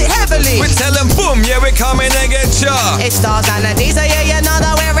bust it heavily. We tell them boom, yeah, we're coming to get ya. It's Starz Deeza, yeah, you know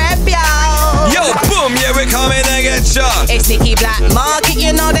that we're rap, y'all. Yo, boom, yeah, we're coming to get ya. It's Nicky Blackmarket,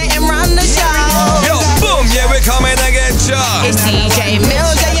 you know that him run the show. Yo, boom, yeah, we're coming to get ya. It's DJ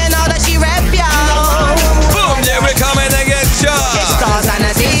MILLZ, yeah, you know that she rap, y'all. Boom, yeah, we're coming to get ya. It's Starz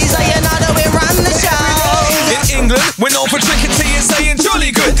Deeza, you know that we run the show. In England, we're known for drinking tea and saying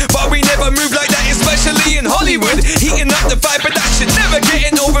jolly good, but we never move like that, especially in Hollywood. Heating up the vibe, but that shit never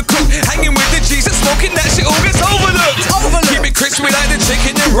getting overcooked. Hanging with the G's and smoking that shit all gets overlooked. Keep it crispy like the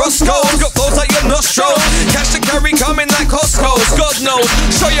chicken in Roscoe's. Got flows like your nostrils. Cash to carry coming like Costco's. God knows,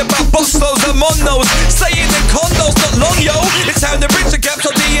 show you about Bostos and Monos. Staying in condos, not long, yo. It's time to bridge the gap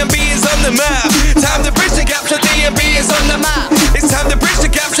so D&B is on the map. Time to bridge the gap so D&B is on the map. It's time to bridge the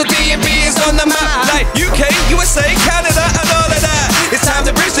gap so D&B is on the map. Like UK, USA, Canada, and all of that. It's time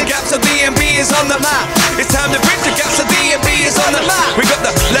to bridge the gap so D&B is on the map. It's time to bridge the gap so D&B is on the map. We got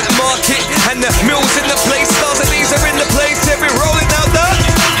the Blackmarket and the mills in the place. Starz Deeza are in the place. Yeah, we're rolling out the.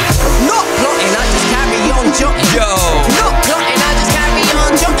 Not plotting, I just carry on jotting. Yo. Not plotting, I just carry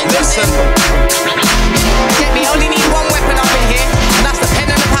on jotting. Listen. Get me, only need one weapon up in here, and that's the pen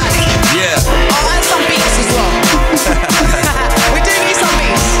and the pad. Yeah. Oh, and some beats as well. We do need some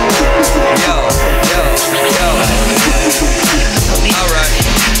beats. Yo. Alright.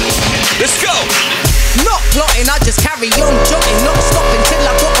 Let's go. Not plotting, I just carry on jotting. Not stopping till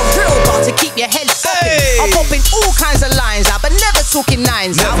I got a real bar to keep your head popping. Hey. I'm popping all kinds of lines out, but never talking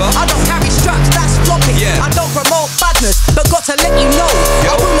nines Never. out. I don't carry straps, that's flopping. Yeah. I don't promote badness, but got to let you know. Yo.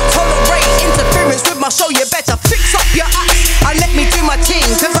 I will not tolerate interference with my show. You better fix up your act and let me do my thing,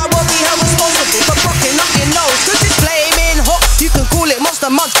 cause I won't be held responsible for blocking up your nose. Cause it's flaming hot, you can call it Monster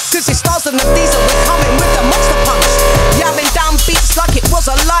Munch. Cause it's Starz Deeza, we're coming with the monster punch. Yabbing down beats like it was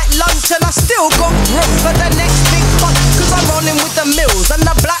a light lunch, and I still got room for the next big punch. Cause I'm rolling with the mills and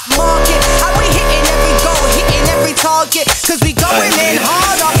the black market, and we hitting every goal, hitting every target. Cause we going in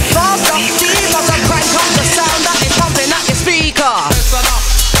harder, faster, deeper. So crank up the sound that is pumping at your speaker.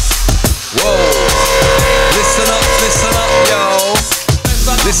 Whoa. Listen up, yo.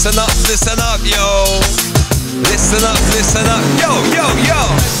 Listen up, yo. Listen up, yo.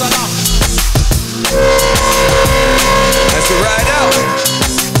 As we ride out,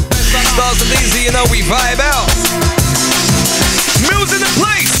 Starz Deeza, you know we vibe out. Mills in the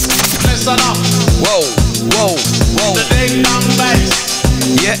place. Listen up. Whoa. The big dumb bass.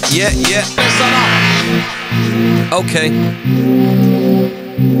 Yeah. Listen up. Okay.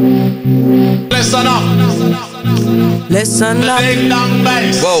 Listen up. Listen The up, big dumb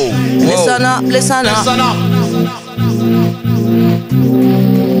bass. Whoa. listen up, listen up. Listen up.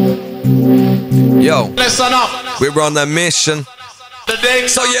 Yo, Listen up. we're on a mission, The big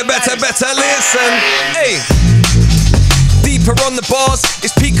so you better bass. listen. Hey. Deeper on the bars,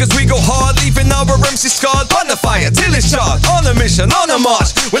 it's peak cause we go hard, leaving our MC scarred. On the fire till it's charged, on a mission, on a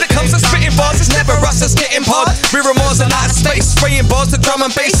march. When it comes to spitting bars, it's never us that's getting hard. We're a Mars and outer space, spraying bars to drum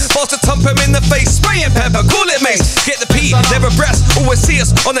and bass. Bars to thump him in the face, spraying pepper, call it mace. Get the P, never breast, always see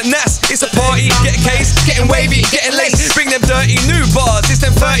us on the NAS. It's a party, get a case, getting wavy, getting laced. Bring them dirty new bars, it's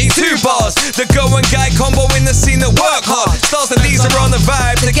them 32 bars. The go and guy combo in the scene that work hard. Starz Deeza are on the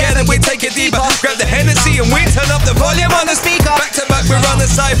vibe, together we take it deeper. Grab the Hennessy and we turn up the volume on the speaker. Back to back, we're on the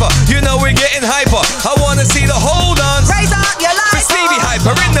cypher. You know we're getting hyper. I wanna see the whole dance. Raise up your life. With Stevie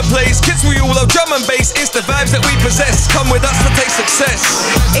Hyper in the place. Kids, we all love drum and bass. It's the vibes that we possess. Come with us to taste success.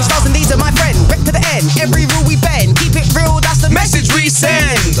 It's Starz Deeza, my friend. Rip to the end. Every rule we bend. Keep it real, that's the Message we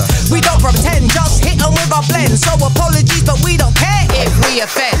send. We don't pretend, just hit 'em with our blend. So apologies, but we don't care if we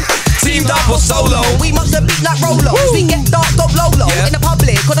offend. Teamed up or solo. We must the beat like Rolo. We get dark, dog Lolo. Yeah. In the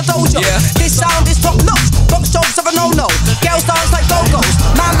public or the dojo. Yeah. This sound is top notch. Box jobs are a no-no. Girls dance like go-go's.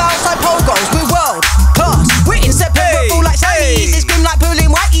 Man bounce like pogos. We're world class. We're inseparable like Chinese. It's grim like pulling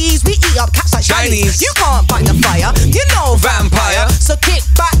whiteys. We eat up cats like Chinese. You can't fight the fire. You know Vampire. So kick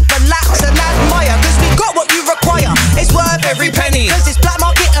back, relax and admire. Cause we got what you require. It's worth every penny. Cause it's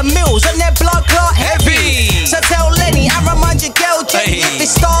Blackmarket and Mills and their blood clot heavy. So tell Lenny and remind your girl Jenny. Hey. If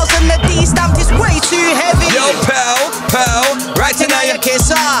it's Starz and the D stamp is way too heavy. Yo, pal, right Tonight tonight. you kiss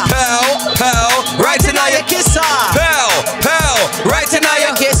her. Pal,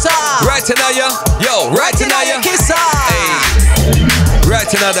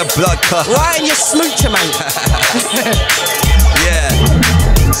 out the blood clot. Right in your smoocher, mate. Yeah.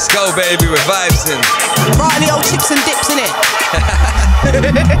 Let's go, baby, with vibes in. Right in the old chips and dips, innit?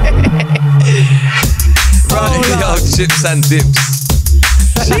 Right in the old chips and dips.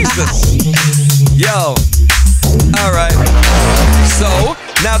 Jesus. Yo. Alright. So,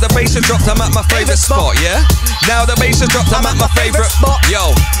 now the bass has dropped, I'm at my favorite spot, yeah? Now the bass has dropped, I'm at my favorite spot.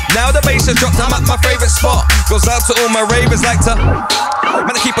 Yo, now the bass has dropped, I'm at my favorite spot. Goes out to all my ravers like to.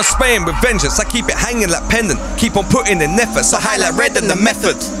 Man, I keep on spraying with vengeance. I keep it hanging like pendant. Keep on putting in effort, so highlight red in the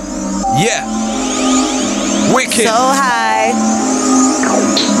method. Yeah. Wicked. So high.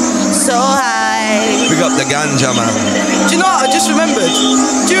 So high. We got the ganja, man. Do you know what I just remembered?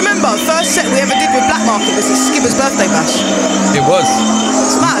 Do you remember the first set we ever did with Blackmarket was at Skipper's birthday bash? It was.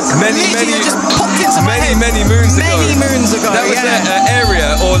 It's mad. Many it just popped into my head. Many moons ago. Many moons ago. That was yeah.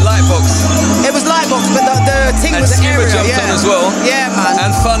 Area or Lightbox. It was Lightbox, but the thing And was an Skipper area. jumped Yeah. on as well. Yeah, man.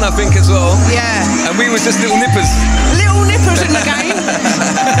 And Fun, I think, as well. Yeah. And we was just little nippers. Little nippers in the game.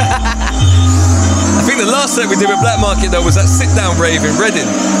 I think the last set we did with Blackmarket though was that sit-down rave in Reading,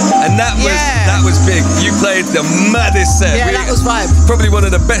 and that was big. You played the maddest set. Yeah, that was vibe. Probably one of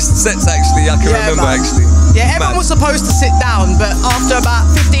the best sets actually I can remember man. actually. Yeah, everyone was supposed to sit down, but after about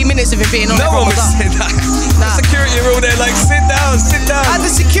 15 minutes of it being on, No one everyone was up. sitting down. The security were all there like, sit down, sit down. I had the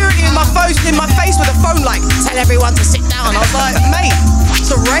security in my face with a phone like, tell everyone to sit down. I was like, mate,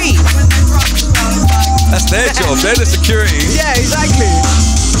 it's a rave. That's their job. They're the security. Yeah, exactly.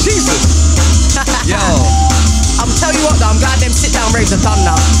 Jesus. Yo. I'm telling you what though, I'm glad them sit down raves are done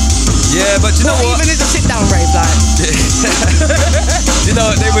now. Yeah, but you know what? Even as a sit down rave, like. You know,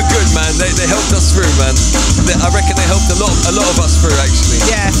 they were good, man. They helped us through, man. I reckon they helped a lot of us through, actually.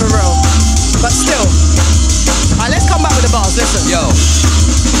 Yeah, for real. But still. Alright, let's come back with the bars, listen. Yo.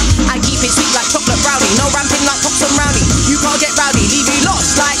 I keep it sweet like chocolate brownie. No ramping like Thompson Rowdy. You can't get rowdy, leave you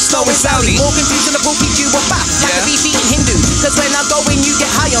lost like slow and Saudi. More confusion, the pool keep you a back like a beef eating Hindu. Cause when I go in, you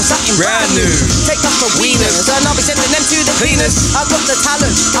get high on something brand new. Take us for wieners, and I'll be sending them to the cleaners. I got the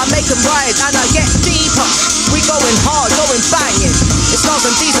talent, I make them ride, and I get deeper. We going hard, going banging. It's Starz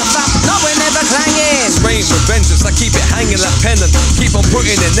Deeza fam, no we're never clanging. Spraying with vengeance, I keep it hanging like pendant. Keep on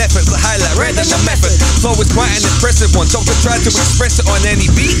putting in effort to highlight red in the method. Flow is quite an impressive one. Don't try to express it on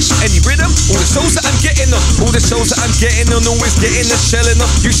any beat, any rhythm. All the shows that I'm getting on, always getting the shelling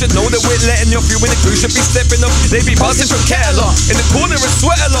off. You should know that we're letting off. You in the crew should be stepping up. They be buzzing from kettle off. In the corner and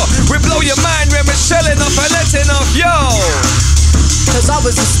sweat a lot. We blow your mind when we're shelling off and letting off, yo. Cause I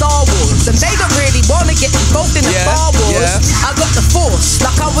was in Star Wars, and they don't really wanna get involved in the Star Wars. Yeah. I got the Force,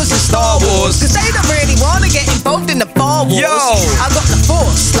 like I was in Star Wars. Cause they don't really wanna get involved in the Bar Wars. Yo. I got the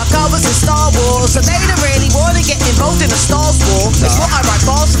Force, like I was in Star Wars. So they don't really wanna get involved in the Stars War. It's what I write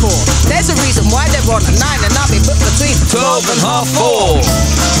bars for. There's a reason why they're on a 9 and I'll be put between 12 and half 4.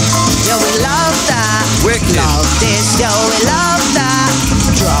 Yo, we love that. Wicked. Love this, yo, we love that.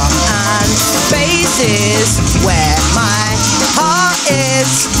 Drum and bass is where my heart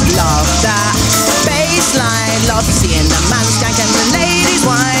is. Love that bass line. Love seeing the man skank and the ladies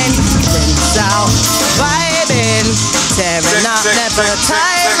whine. Rinse out, vibing, tearing up, never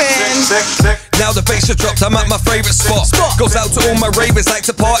tiring. Now the bass has dropped, I'm at my favorite spot. Goes out to all my ravers, like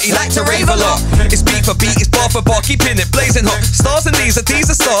to party, like to rave a lot. It's beat for beat, it's bar for bar, keeping it blazing hot. Starz and Deeza, these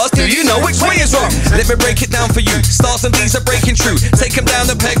are stars. Do you know which way is wrong? Let me break it down for you. Starz and Deeza breaking true. Take them down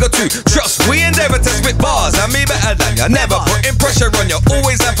a peg or two. Trust, we endeavor to spit bars. I mean better than you. Never putting pressure on you.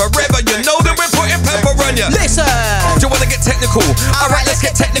 Always and forever. You know that we're putting pepper on you. Listen. Do you wanna get technical? Alright, let's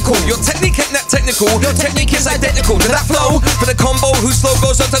get technical. Your technique ain't that technical. Your technique is identical to that flow. For the combo, whose slow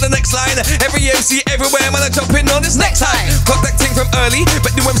goes on to the next line. Every MC everywhere, man, I jump in on this next time. Got that thing from early,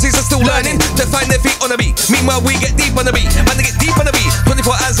 but new MCs are still learning to find their feet on the beat. Meanwhile, we get deep on the beat. Man, they get deep on the beat.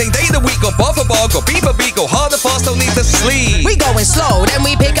 24 hours a day, the week. Go bar for bar, go beat for beat. Go hard and fast, don't need to sleep. We going slow, then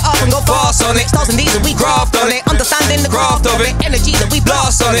we pick it up and go fast on it. Starz and Deeza, we graft on it. Understanding the craft of it. Energy that we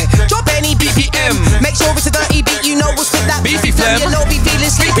blast on it. Drop any BPM. Make sure it's a dirty beat, you know we'll spit that Beefy phlegm. You know be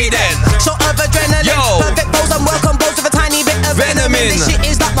feeling sleepy then. Shot of adrenaline. Yo. Perfect pose and well composed with a tiny bit of venom in. This shit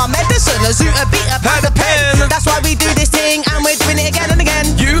is like my medicine. A zoot, a beat, a pad, a pen. That's why we do this thing and we're doing it again and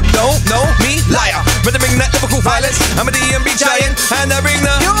again. You don't know me, liar. But I bring that lyrical violence. I'm a D&B giant, and I bring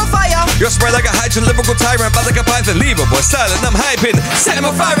the. You're on fire. You're spread like a hydrogen lyrical tyrant, but like a python lever. Boy, silent, I'm hyping. Set him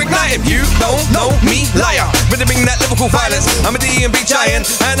on fire, ignite him. You don't know me, liar. But I bring that lyrical violence. I'm a D&B giant,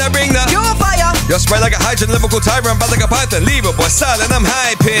 and I bring the. You're on fire. You're spread like a hydrogen lyrical tyrant, but like a python lever. Boy, silent, I'm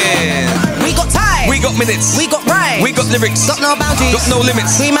hyping. We got time. We got minutes. We got rhymes. We got lyrics. Got no boundaries. Got no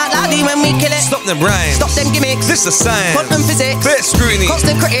limits. We might loudly when we kill it. Stop them rhymes. Stop them gimmicks. This is science. Quantum physics. Bit scrutiny.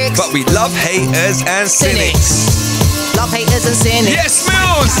 Constant critics. But we love haters and cynics. Love haters and cynics. Yes,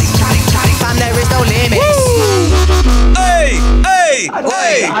 Mills. Fam, there is no limits. Hey, hey,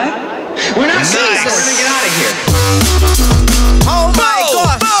 hey. We're not seeing Nice. it. We're gonna get out of here. Oh my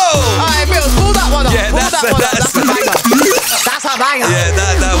gosh. Alright, Mills, pull that one up. Yeah, pull that's that a- one up. that's That's a banger. That's a banger. Yeah,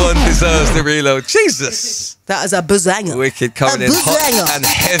 that one deserves the reload. Jesus. That is a bazanger. Wicked coming A in hot bazanger. and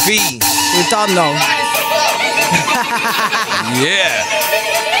heavy. You don't know. Yeah.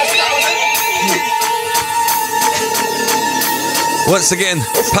 Once again,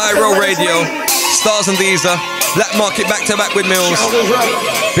 PyroRadio, Starz Deeza, Blackmarket back to back with Mills.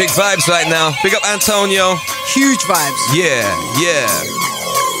 Big vibes right now. Big up Antonio. Huge vibes. Yeah, yeah.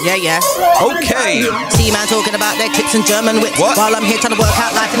 Yeah, yeah. Okay. See man talking about their clips and German whips. What? While I'm here trying to work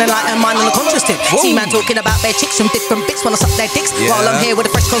out life and enlighten mind on the conscious tip. Whoa. See man talking about their chicks from different bits while I suck their dicks. Yeah. While I'm here with a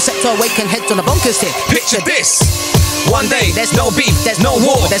fresh concept to awaken heads on a bonkers tip. Picture this. One day, there's no beef, there's no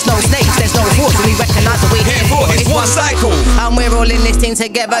war, there's no snakes, there's no force, and we recognize that we're here for. It's one cycle. And we're all in this thing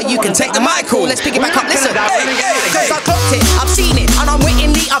together. You can take the mic. Let's pick it back up. Listen. Hey, hey, hey. I clocked it, I've seen it, and I'm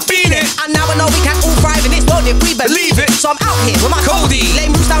wittingly, I've been it. And now I know we can all thrive in this world if we believe it. So I'm out here with my Cody.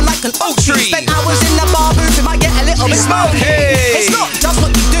 laying roots down like an oak tree. Spent hours in the bar booth, it might get a little bit smoky. It's not just what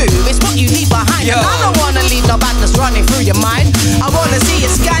you do, it's what you leave behind. Yo. And I don't wanna leave no badness running through your mind. I wanna see you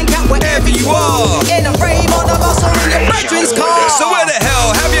skank out wherever you are. In a frame on the bus or in your brethren's car. So where the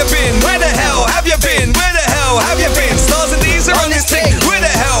hell have you been? Where the hell have you been? Where the hell have you been? Starz Deeza on this thing. Where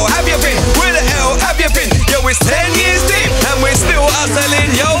the hell have you been? Where the hell have you been? Yo, it's 10 years deep and we're still hustling,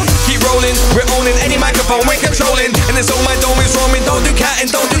 yo. Keep rolling, we're owning any microphone, we're controlling. And it's all my dome is roaming. Don't do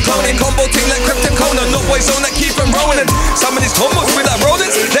catting, don't do cloning. Combo ting like Krypton no boys on that keep them rolling. Some of these combos with like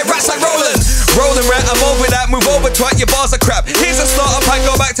rollins, they're rats like rolling. Rolling right, I'm over that, move over, twat, your bars are crap. Here's a starter pack,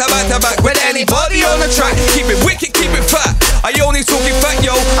 go back to back to back with anybody on the track. Keep it wicked, keep it fat. I only talking fat,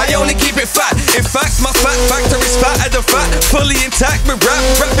 yo, I only keep it fat. In fact, my fat factor is fat and the fat fully intact with rap,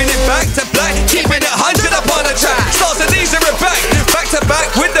 rapping it back to black, keeping it 100 up on the track. Starz Deeza are back to back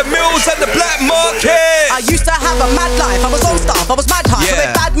with the Mills and the Blackmarket. I used to have a mad life, I was on stuff, I was mad high. Yeah. I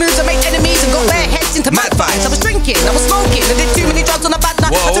made bad moves, I made enemies and got bare heads into mad fights. I was drinking, I was smoking, I did too many drugs on a bad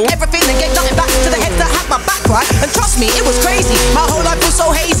night. I Whoa. took everything and gave nothing back to the heads that had my back right. And trust me, it was crazy, my whole life was so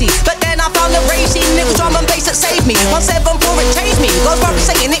hazy. But then I found the regime, it was drum and bass that saved me. 174 it changed me, God's brother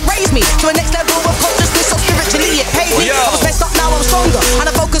saying it raised me to a next level of consciousness, so spiritually it paid me. Yo. I was messed up, now I'm stronger, and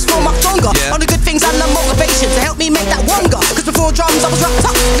I focus for much stronger Yeah. on the good things and the motivation to help me make that wonder. Cause before drums I was wrapped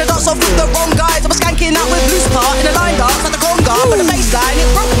up in a dance off with the wrong guys. I was skanking out with loose part in a line dance at the conga. But the bass line it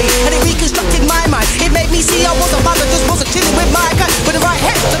broke me and it reconstructed my mind. It made me see I wasn't bad, I just wasn't chilling with my guys. With the right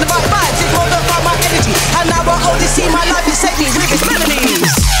heads and the right vibes, it rolled up by my energy. And now I only see my life is saved me with its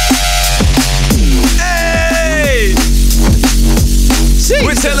melodies. Hey!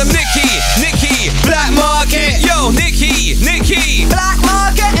 We tell them Nicky Blackmarket. Yo, Nicky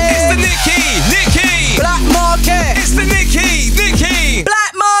Blackmarket, It's the Nicky Blackmarket, It's the Nicky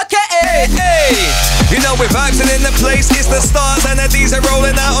Blackmarket. Hey, you know we're vibing in the place. It's the Starz and the Deeza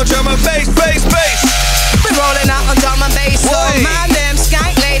rolling out on drum and bass. We're rolling out on drum and bass. So Oi. man, them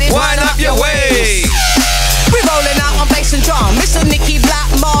skank ladies, Wind up your way. We're rolling out on bass and drum. Mr. Nicky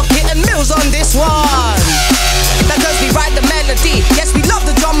Blackmarket and Mills on this one. Because we ride the melody. Yes, we love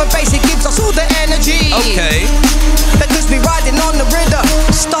the drum and bass. It gives us all the energy. Okay. Because we riding on the rhythm.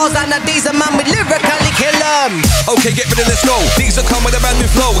 Starz and Deeza, man, we lyrically kill 'em. Okay, get ready, let's go. Deeza come with a brand new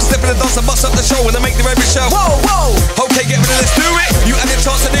flow. Step in the dance and bust up the show and I make the every show. Whoa, whoa. Okay, get ready, let's do it. You had a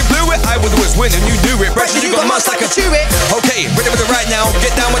chance and they blew it. I would always win and you knew it. Pressure, you got must like a chew it. Okay, ready with it right now.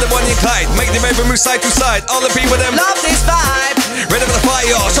 Get down with the Bonnie and Clyde. Make the every move side to side. All the people them. Love this vibe. Ready for the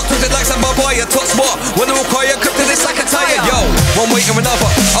fire. Shot through it like some barbarian. Top spot. When they require, grip to this like a tire. Yo, one way or another.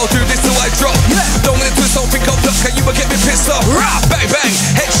 I'll do this till I drop. Don't want to twist, don't think I'll duck. Can you get me pissed off? Rah, bang, bang.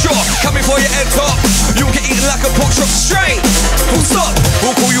 Headshot. Coming for your head top. You'll get eaten like a pork chop straight. Full stop.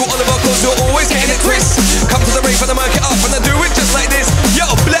 We'll call you Oliver cause you're always getting it twist. Come to the rave and I mark it up and I do it just like this. Yo,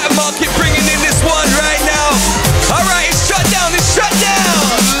 Blackmarket bringing in this one right now. Alright, it's shut down.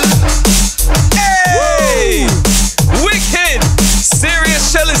 Hey! Wicked! Serious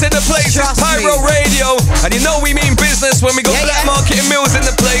shellers in the place. It's Trust me. PyroRadio. And you know we mean business when we got Yeah, yeah. Blackmarket and Mills in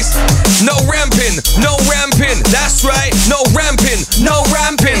the place. No ramping. That's right. No ramping.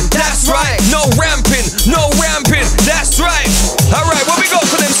 That's right. No ramping. That's right. Alright, what we got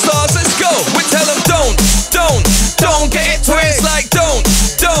for them stars? Let's go. We tell them don't get it twist. Like don't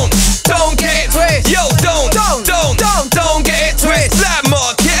get it twist. Yo, don't get it twist.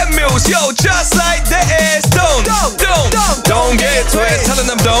 Blackmarket and Mills, yo, just like this. Don't get it twist. Telling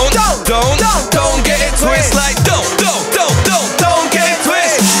them don't get it twist. Like don't get it twist.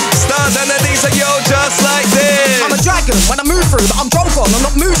 through, but I'm drunk on, I'm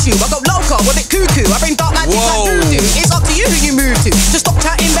not Mushu. I go loco, a bit cuckoo. I bring dark magic like voodoo. It's up to you who you move to. Just stop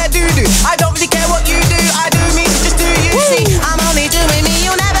chatting bare doo-doo. I don't really care what you do. I do me, just do you. See, I'm only doing me,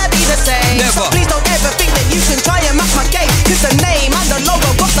 you'll never be the same. Never. So please don't ever think that you can try and match my game. Cause the name and the logo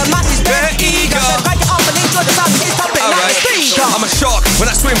got the masses bare eager. So crank it up and enjoy the sound. It's pumping like a speaker. I'm a shark when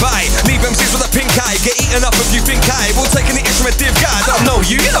I swim by. Leave MCs with a pink eye. Get eaten up if you think I will take any instrument div guy. I don't know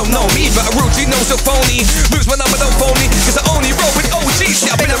you don't know me. But a real G knows you're phony. Lose my number, don't phone me. Cause I only roll with OGs. See,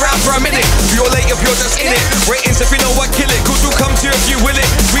 I've been around for a minute. You're late if you're just in it. Ratings if you know I kill it. Good will come to you if you will it.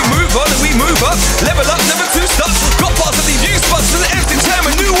 We move on and we move up. Level up, never too stuck. Got parts of the use spots to the empty term,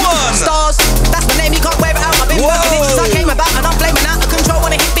 a new one. Starz, that's my name, you can't wear it out. I've been working it since I came about and I'm flaming out of control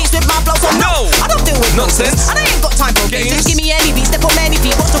when I hit beats with my flow. So No. I don't deal with Nonsense. And I ain't got time for games. Just give me any beat, step on any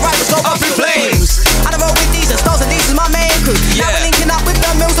feet. Watch the rivals go Up in flames. And I roll with Deeza, Starz and Deeza's my main crew. Yeah. Now we're linking up with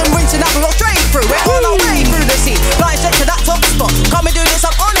the mills and rinsing up. We're all straight through. We're on our way through the scene. Flying straight to that top spot. Come and do this,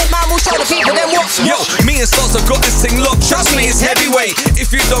 I'm on it, man. We'll show the people then watch. Yo, me and Starz have got this thing locked. Trust me, it's heavyweight.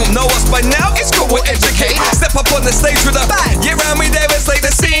 If you don't know us by now, it's called we'll educate. Step up on the stage with a Bang. Get round me there and slay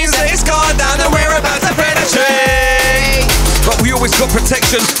the scenes. It's gone down and we're about to penetrate. But we always got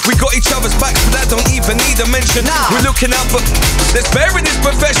protection. We got each other's backs, but that don't even need a mention. Nah. We're looking out for there's bear in this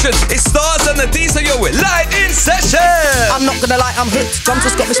profession. It's Starz and the Deeza, yo, we're live in session. I'm not gonna lie, I'm hooked. Drums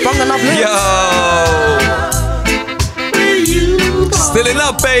just got me sprung and I've lived. Yo, still in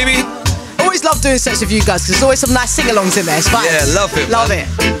love, baby. Always love doing sets with you guys because there's always some nice sing-alongs in there. It's fine. Yeah, love it, Love man. it.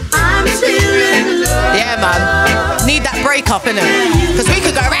 Yeah, man. Need that break-up, innit? Because we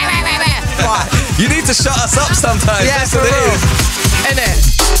could go rah, rah, rah, rah. Right. You need to shut us up sometimes. Yeah, That's for what it real. is. Innit?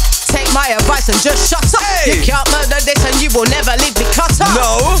 Take my advice and just shut up. Hey. You can't murder this and you will never leave me cut up.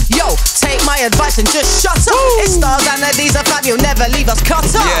 No. Yo, take my advice and just shut up. It's Starz and the Deeza fam, you'll never leave us cut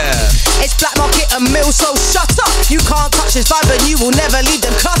up. Yeah. It's Blackmarket and MILLZ, so shut up. You can't touch this vibe and you will never leave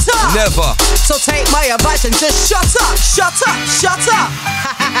them cut up. Never. So take my advice and just shut up. Shut up, shut up.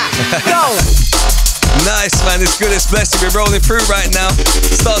 Go. Nice, man. It's good. It's blessed. We're rolling through right now.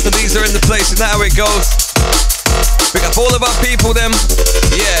 Starz and Deeza are in the place, and now how it goes. Pick up all of our people, them.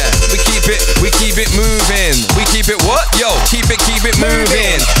 Yeah, we keep it moving. We keep it what? Yo, keep it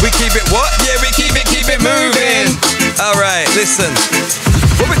moving. We keep it what? Yeah, we keep it moving. All right, listen.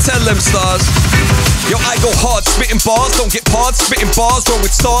 What we tell them, Starz? Yo, I go hard, spitting bars, don't get parred, spitting bars, roll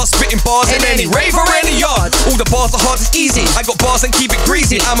with Starz, spitting bars in any rave or any yard. All the bars are hard, it's easy. I got bars and keep it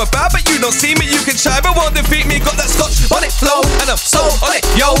greasy. I'm a bad, but you don't see me. You can try, but won't defeat me. Got that Scotch on it flow, and I'm so on it,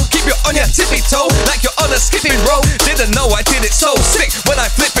 yo. Keep you on your tippy toe, like you're on a skipping rope. Didn't know I did it so sick when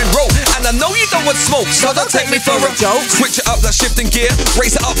I flip and roll. And I know you don't want smoke, so don't take me for a joke. Switch it up, that shifting gear,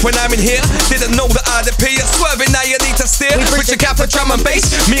 raise it up when I'm in here. Didn't know that I'd appear, swerving, now you need to steer. Switch your gap for drum and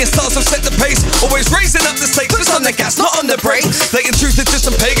bass. Me and Starz have set the pace, always raising up the stakes. Just on the gas, not on the brakes. Blatant truth is just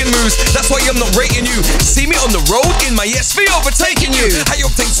some pagan moves. That's why I'm not rating you. See me on the road in my SV overtaking you. I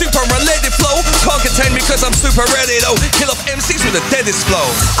obtain super unleaded flow. Can't contain me cause I'm super ready though. Kill off MCs with the deadest flow.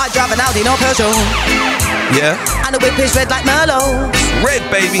 I drive an Audi, no Peugeot. Yeah. And the whip is red like Merlot. Red,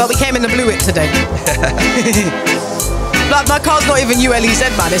 baby. But we came in the blue whip today. Like, my car's not even ULEZ,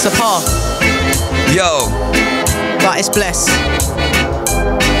 man. It's a par. Yo. But it's blessed.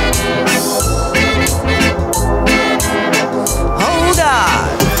 Oh God.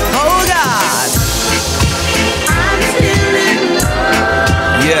 Oh God.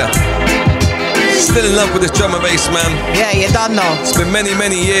 Yeah. Still in love with this drum and bass, man. Yeah, you done know. It's been many,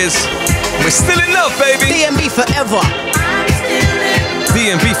 many years. We're still in love, baby. DMB forever.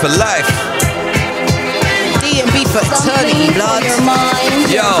 DMB for life. DMB for eternity, blood.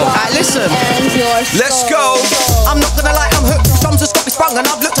 Yo. Alright, listen. Let's go. I'm not gonna lie, I'm hooked. Drums just got me sprung, and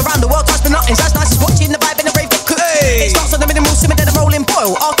I've looked around the world, touched the nothing. As nice as watching the vibe in the rave get cooked. Hey. It starts on the minimal, simmer, then a rolling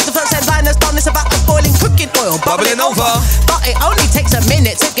boil. After the first headliner's done, it's about the boiling cooking oil. Bubbling over. But it only takes a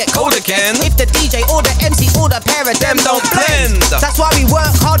minute to get cold again. If the DJ or the MC or the pair of them don't blend. That's why we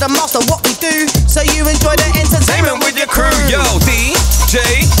work hard and master what we do, so you enjoy the entertainment with your crew. Yo, DJ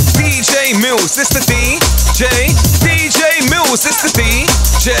MILLZ, this the DJ MILLZ, this the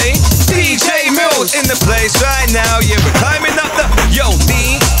DJ MILLZ in the place right now. Yeah, we're climbing up the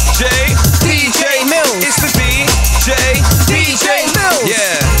DJ MILLZ, it's the DJ MILLZ.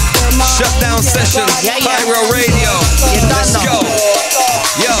 Yeah, shutdown sessions, PyroRadio. Let's go.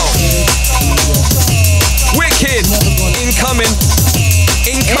 Yo, wicked, incoming.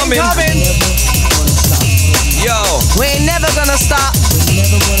 Yo, We ain't never gonna stop.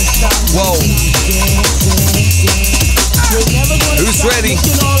 whoa. Who's ready?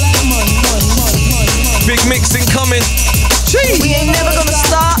 Big mix incoming. We ain't never gonna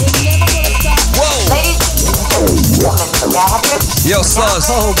stop. Whoa. Yo, Starz.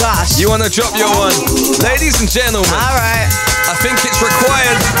 Oh gosh. You wanna drop your one? Ladies and gentlemen. Alright. I think it's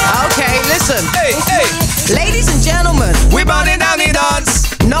required. Okay, listen. Hey, hey. Ladies and gentlemen, We're burning down the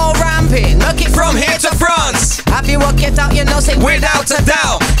dance. no ramping. Look it From here to France. Have you worked it out? You know, say Without a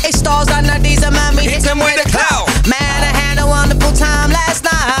doubt. It's Starz Deeza, man. We Hit them with a clout. Man, I had a wonderful time last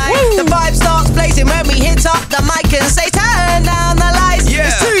night. Woo. The vibe starts blazing when we hit up the mic and say, turn down the lights. Yeah.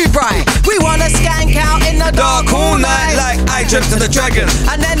 It's too bright. We wanna skank out in the Dark all night like I dreamt of the dragon.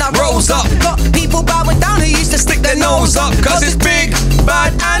 And then I Rose up. Got people bowing down who used to stick Their nose up, cause it's big,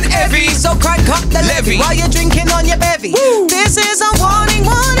 bad and heavy. So crank up the Levy. levy while you're drinking on your bevy. This is a warning,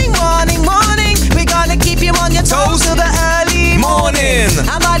 warning, warning, warning. We're gonna keep you on your toes till the early Morning.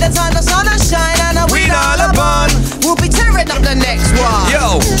 And by the time the sun will shine and the weed all upon, we'll be tearing up the next one.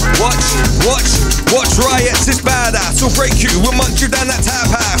 Yo, watch riots, it's badass. We'll break you, we'll munch you down that tap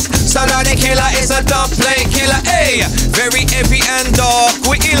house. Sound like the killer, it's a dubplate killer, ayy. Very heavy and dark,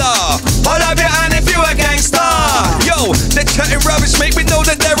 we illa. All of your hand if you a gangster. Yo, they're chatting rubbish, make me know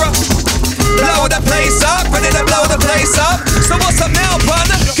that they're a blow the place up, ready to blow the place up. So what's up now,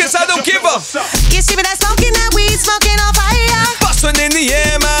 partner? Cause I don't give up. You see me that smoking that weed, smoking on fire. Bust one in the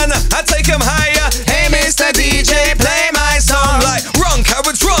air, man, I take them higher. Hey, Mr. DJ, play my song. Like, run,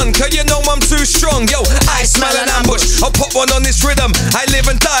 cowards, run, cause you know I'm too strong. Yo, I smell an ambush, I'll put one on this rhythm. I live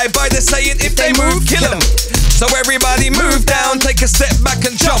and die by the saying, if they move, kill them. So everybody move down, take a step back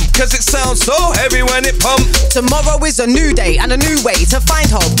and jump, cause it sounds so heavy when it pump. Tomorrow is a new day and a new way to find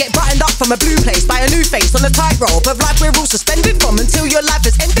hope. Get brightened up from a blue place by a new face on a tightrope of life we're all suspended from until your life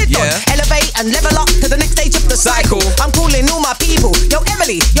is ended. Yeah. Don't elevate and level up to the next stage of the cycle. I'm calling all my people. Yo,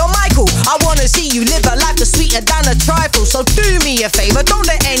 Emily, yo, Michael. I wanna see you live a life that's sweeter than a trifle. So do me a favor, don't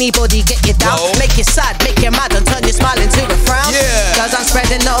let anybody get you down. No. Make you sad, make you mad, and turn your smile into a frown. Yeah. Cause I'm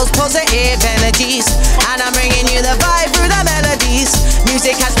spreading those positive energies, and I'm bringing you the vibe through the melodies.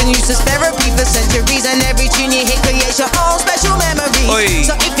 Music has been used as therapy for centuries, and every tune you hit creates your own special memories. Oi.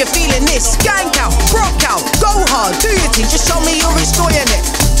 So if you're feeling this, skank out, rock out, go hard, do your thing, just show me you're enjoying it.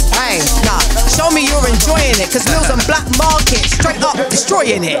 Hey, nah, show me you're enjoying it, cause Mills and Blackmarket straight up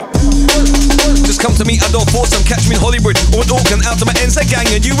destroying it. Just come to me, I don't force them. Catch me in Hollywood or in Auckland, out to my ends, gang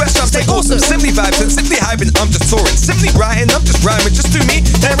and US just stay awesome. Simply vibes and simply hyping, I'm just touring. Simply writing, I'm just rhyming. Just do me,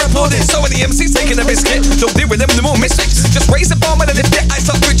 they're applauding. So many MCs taking a biscuit. Don't deal with them, no more misfits. Just raise the bar, man, and lift it. I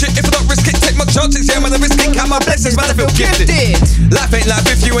start rigid, if I don't risk it, take my chances. Yeah, man, I risk it. Count my blessings, man, I feel gifted. Life ain't life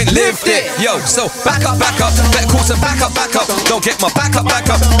if you ain't lived it. Yo, so back up, better course and back up. Don't get my back up.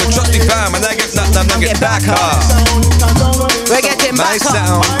 Don't trust me, fam, and I get nothing, I'm get back up. We're getting My back up.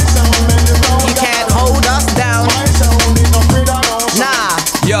 sound. You can't hold us down. Nah,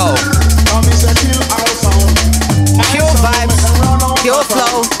 Yo, pure vibes, pure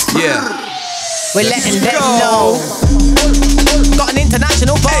flow. yeah. We're letting them Go. know. Got an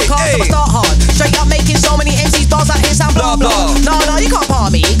international broadcast, Hey, so I start hard. Straight up making so many MCs bars out here sound blah Blah, blah. No, you can't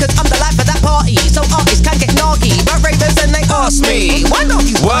part me, cause I'm the life of that party. So artists can get narky, but ravers and they ask me, why don't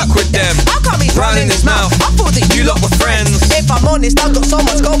you Work with them. How come he's running his mouth? I thought that You lot were friends. If I'm honest, I've got so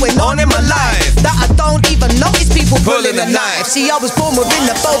much going on in my life that I don't even notice people pulling a knife. See, I was born within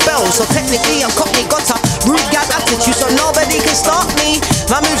the bow bells, so technically I'm cockney, got a rude gas attitude, so nobody can stop me.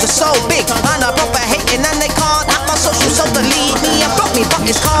 My moves are so big, and I proper hating, and they can't have my social, so delete me and block me. But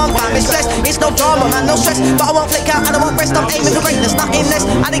it's calm, fam, it's blessed, it's no drama, man, no stress. But I won't flick out and I won't rest. I'm aiming for greatness, nothing less.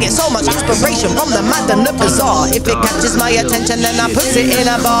 And I get so much inspiration from the mad and the bizarre. If it catches my attention, then I put it in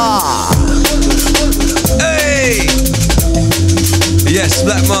a bar. Hey! Yes,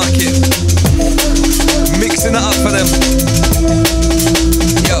 Blackmarket. Mixing it up for them.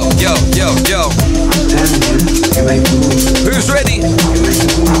 Yo. Who's ready?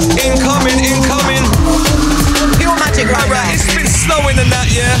 Incoming. Pure magic right Alright, now. it's been snowing and that,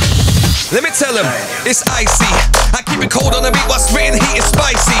 yeah? Let me tell them, it's icy. I keep it cold on the beat while spitting heat is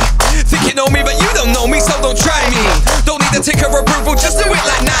spicy. Think you know me, but you don't know me, so don't try me. Don't need a ticker approval, just do it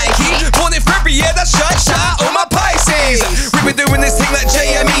like Nike. Born in February, yeah, that's shot on my Pisces. We've been doing this thing like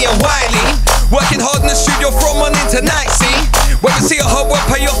JME and Wiley. Working hard in the studio from morning to night, see? When we see a hard work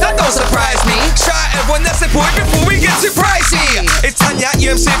pay off, that don't surprise me. Shout out everyone that's employed before we get too pricey. It's Tanya at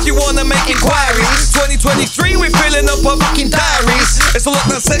UMC if you wanna make inquiries. 2023, we're filling up our fucking diaries. It's a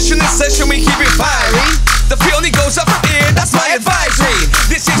lockdown session, this session we keep it fiery. The fee only goes up from here, that's my advisory.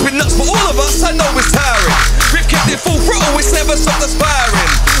 This year's been nuts for all of us, I know it's tiring. We've kept it full throttle, it's never stopped aspiring.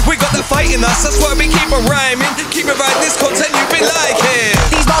 We got that fight in us, that's why we keep on rhyming. Keep it riding this content you've been liking.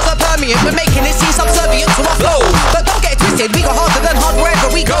 These bars are permeant, we're making it seem subservient to our flow. But don't get it twisted, we go harder than hard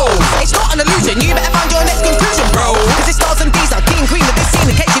wherever we go. It's not an illusion, you better find your next conclusion, bro. Cause it's Starz Deeza, king and queen of this scene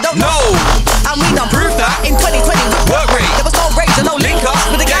in case you don't know. And we done proved that in 2020 with Work rate. There was no rage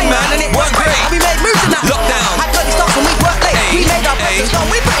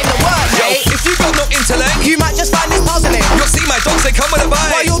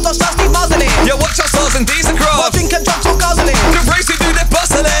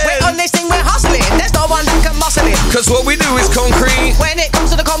Cause what we do is concrete. When it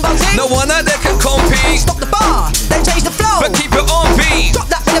comes to the combo team, No one out there can compete. stop the bar, then change the flow. But keep it on beat. Drop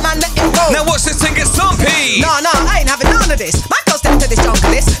that rhythm and let it go. Now watch this thing get stumpy. Nah, I ain't having none of this. My girl step to this jungle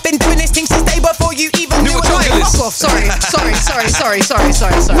list. Been doing this thing since day before you even knew a what I jungle list. fuck off. Sorry. Like,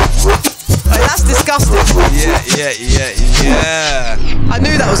 that's disgusting. Yeah. I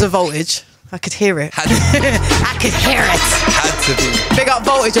knew that was a voltage. I could hear it. I could hear it. Had to be. Big up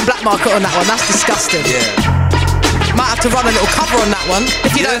Voltage and Blackmarket on that one. That's disgusting. Yeah. Might have to run a little cover on that one,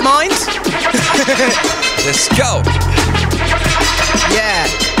 if you don't mind. Let's go. Yeah.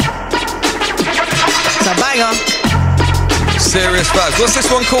 It's a banger. Serious vibes. What's this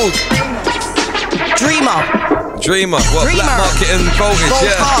one called? Dreamer. What? Dreamer. Blackmarket and Voltage.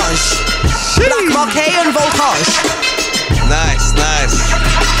 Voltage. Blackmarket and Voltage. Nice.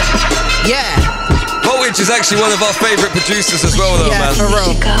 Yeah. Voltage is actually one of our favourite producers as well, though, Yeah, man. for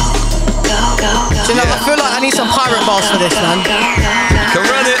real. Do you know, I feel like I need some pirate bars for this, man. Can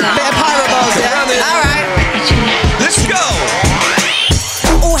run it. Bit of pirate bars, yeah? Run it. Alright. Let's go.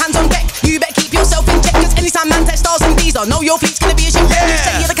 All hands on deck, you better keep yourself in check. Cause anytime man test Starz Deeza, know your fleet's gonna be a ship. Yeah. You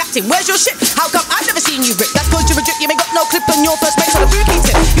say you're the captain, where's your ship? How come I've never seen you rip? That's cause you're a drip, you ain't got no clip on your first mate. So the bookie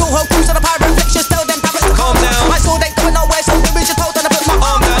tip, your whole crew's on a pirate reflection. Tell them parrots to Calm down. My sword ain't going nowhere, so we just told them to put my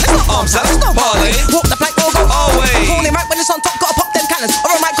arm down. It's not arms out, it's not barley. Walk the plank, or go Our way. Calling right when it's on top, gotta pop them cannons.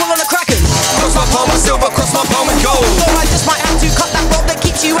 Or I might call on a kraken. Cross my palm with silver, cross my palm with gold. Or I just might have to cut that rope that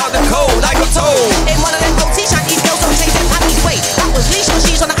keeps you out the cold. I got told. In one of them goatee shanties, girls don't change their panties. Wait, that was Leisha,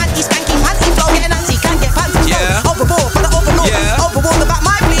 she's on the anti-skanky panty flow. Getting anti, can get panties. Yeah. Overboard for the overlord. Yeah. Overboard about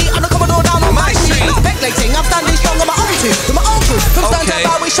my plea. On the Commodore down on my street. Not regulating, I'm standing strong on my own two. With my own crew. From stone to Okay.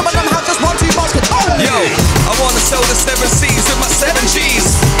 bar, we showing them how just 1, 2 bars could own me. Yo, I wanna sell the 7 C's with my 7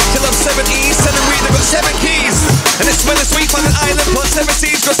 G's. Till I'm 7 E's, 7 weed, I've got 7 keys. And it's smelling sweet on an island, plus 7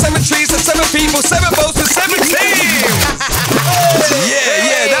 seeds, got 7 trees and 7 people, 7 boats and 7 teams.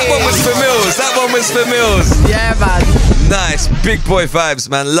 Yeah, that one was for Mills. Yeah, man. Nice, big boy vibes,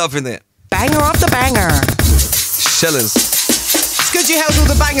 man, loving it. Banger after banger. Shellers. It's good you held all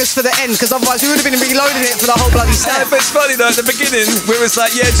the bangers for the end, because otherwise we would have been reloading it for the whole bloody set. But it's funny though, at the beginning, we was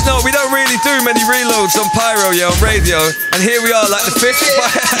like, yeah, do you know, we don't really do many reloads on Pyro, on radio. And here we are, like the 5th.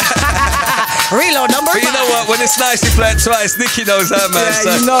 Reload number 5. But you know what, when it's nice, you play it twice. Nicky knows that, man. Yeah,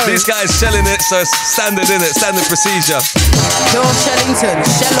 So you know. these guys shelling it, so it's standard, innit? Standard procedure. Pure Shellington,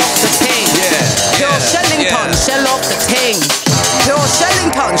 shell off the ting. Yeah. Pure Shellington, shell off the ting. Pure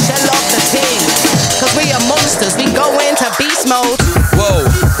Shellington, shell off the ting. Cause we are monsters, we go into beast mode. Whoa.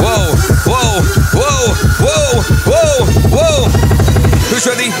 Who's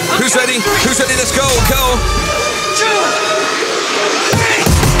ready? Let's go.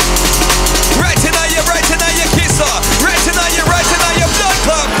 Right tonight, you kisser. Right tonight, you blood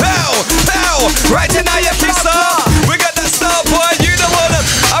clot. Pow. Right tonight, you kisser. We got that star boy, you don't want him.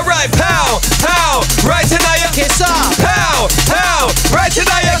 Alright, pow. Right tonight, you Kisser. Pow. Right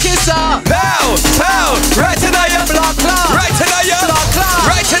tonight, you Kisser. Pow. Right tonight, you Blood clot. Right tonight, you Blood clot.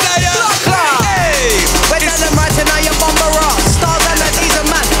 Right tonight, you Blood clot. Hey. We're telling right tonight, you bomber off. Stars and Deeza,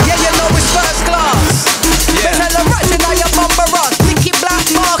 man. Yeah, you know it's first class. Yeah. We're telling right tonight, you bomber off. Nicky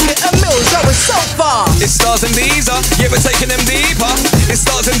Blackmarket and MILLZ, yo, it's so far. It's Starz Deeza, yeah, we're taking them deeper. It's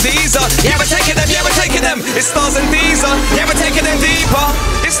Starz Deeza, yeah, we're taking them. It's Starz Deeza, yeah, we're taking them deeper.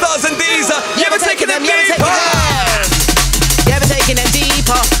 It's Starz Deeza, yeah, we're taking them deeper. Yeah, we're taking them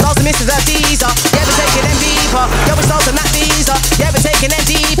deeper. Stars and Mr. Deeza. Yeah, we're taking them deeper. Yo, we're Stars and that Deeza. Yeah, we're taking them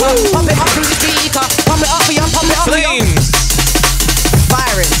deeper. Pump it up through the speaker. Pump it up for you, pump it up for you. Flames.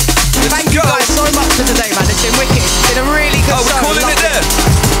 Firing. Thank you go. guys so much for today, man. It's been wicked. It's been a really good Oh, show. we're calling it Loved there.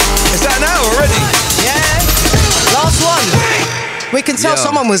 Is that an hour already? Yeah. Last one. We can tell Yo.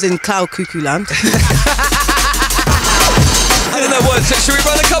 someone was in Cloud Cuckoo Land. I don't know what. Should we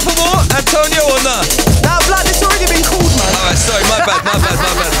run a couple more, Antonio, or not? Nah, blood, it's already been called, man. Alright, sorry, my bad.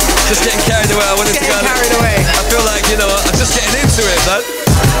 Just getting carried away. I wanted to go. Getting carried away. I feel like, you know, I'm just getting into it, man.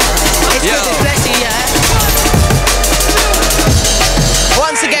 It's Yo. good, it's blessy, yeah.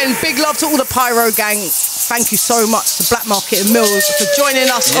 Once again, big love to all the Pyro gang. Thank you so much to Blackmarket and MILLZ for joining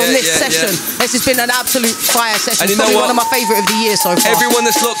us on this session. This has been an absolute fire session. And you Probably know what? one of my favourite of the year so far. Everyone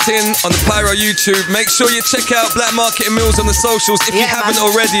that's locked in on the Pyro YouTube, make sure you check out Blackmarket and MILLZ on the socials if you Yeah, haven't man.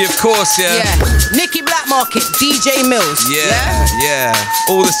 already, of course, Yeah. Nicky Blackmarket, DJ MILLZ. Yeah.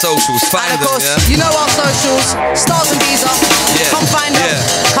 All the socials, find And of them, course, yeah? you know our socials, Starz Deeza. Yeah. Come find them.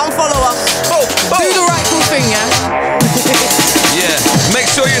 Yeah. Come follow us. Do the right cool thing, yeah? Yeah.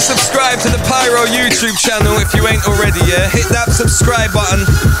 Make sure you subscribe to the Pyro YouTube channel if you ain't already, yeah? Hit that subscribe button,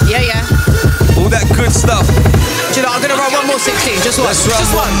 Yeah. all that good stuff. Do you know, I'm going to run one more 16. Just one. Let's run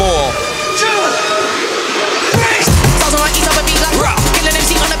Just one more.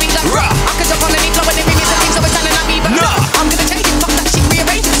 like Rah. I could jump on any flow and every music thing, so it's telling at me, but Nah. I'm gonna change it, fuck that shit,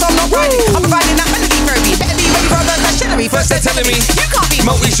 rearrange it, so I'm not riding. I'm providing that melody therapy. Better be ready for a burst artillery. First they're telling me you can't be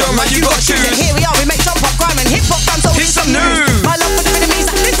multi-genre, you gotta choose. And here we are, we make jump pop, grime and hip hop fam, so Here's some news. My love for the rhythm is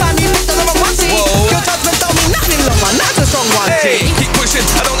that this time you picked the wrong one. See, Whoa. your judgment don't mean nothing long one. That's a strong one. Hey, See? keep pushing,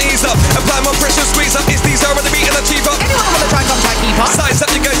 I don't ease up. Apply more pressure, squeeze up. It's these are the beat and achiever. Anyone wanna try, come try, keep up. Size up,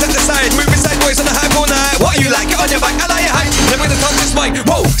 you guys at the side. Moving sideways on the hype all night. What you like? Get on your back, I like your hype. Then we're gonna touch this mic.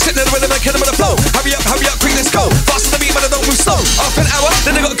 Whoa, sit there with them and kill them with the flow. Hurry up, quick, let's go. Faster the beat, but I don't move slow. After an hour,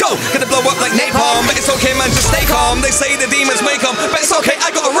 then they gotta go. Gonna blow up like napalm. But it's okay, man, just stay calm. They say the demons may come, but it's okay,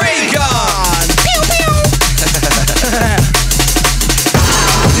 I got a ray gun. Pew, pew.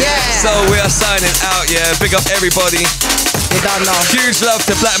 Yeah. So we are signing out, yeah. Big up everybody. You don't know. Huge love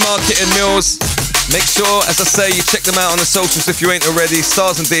to Blackmarket and MILLZ. Make sure, as I say, you check them out on the socials if you ain't already.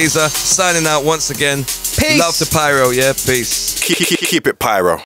 Starz Deeza signing out once again. Peace. Love to Pyro, yeah. Peace. Keep it Pyro.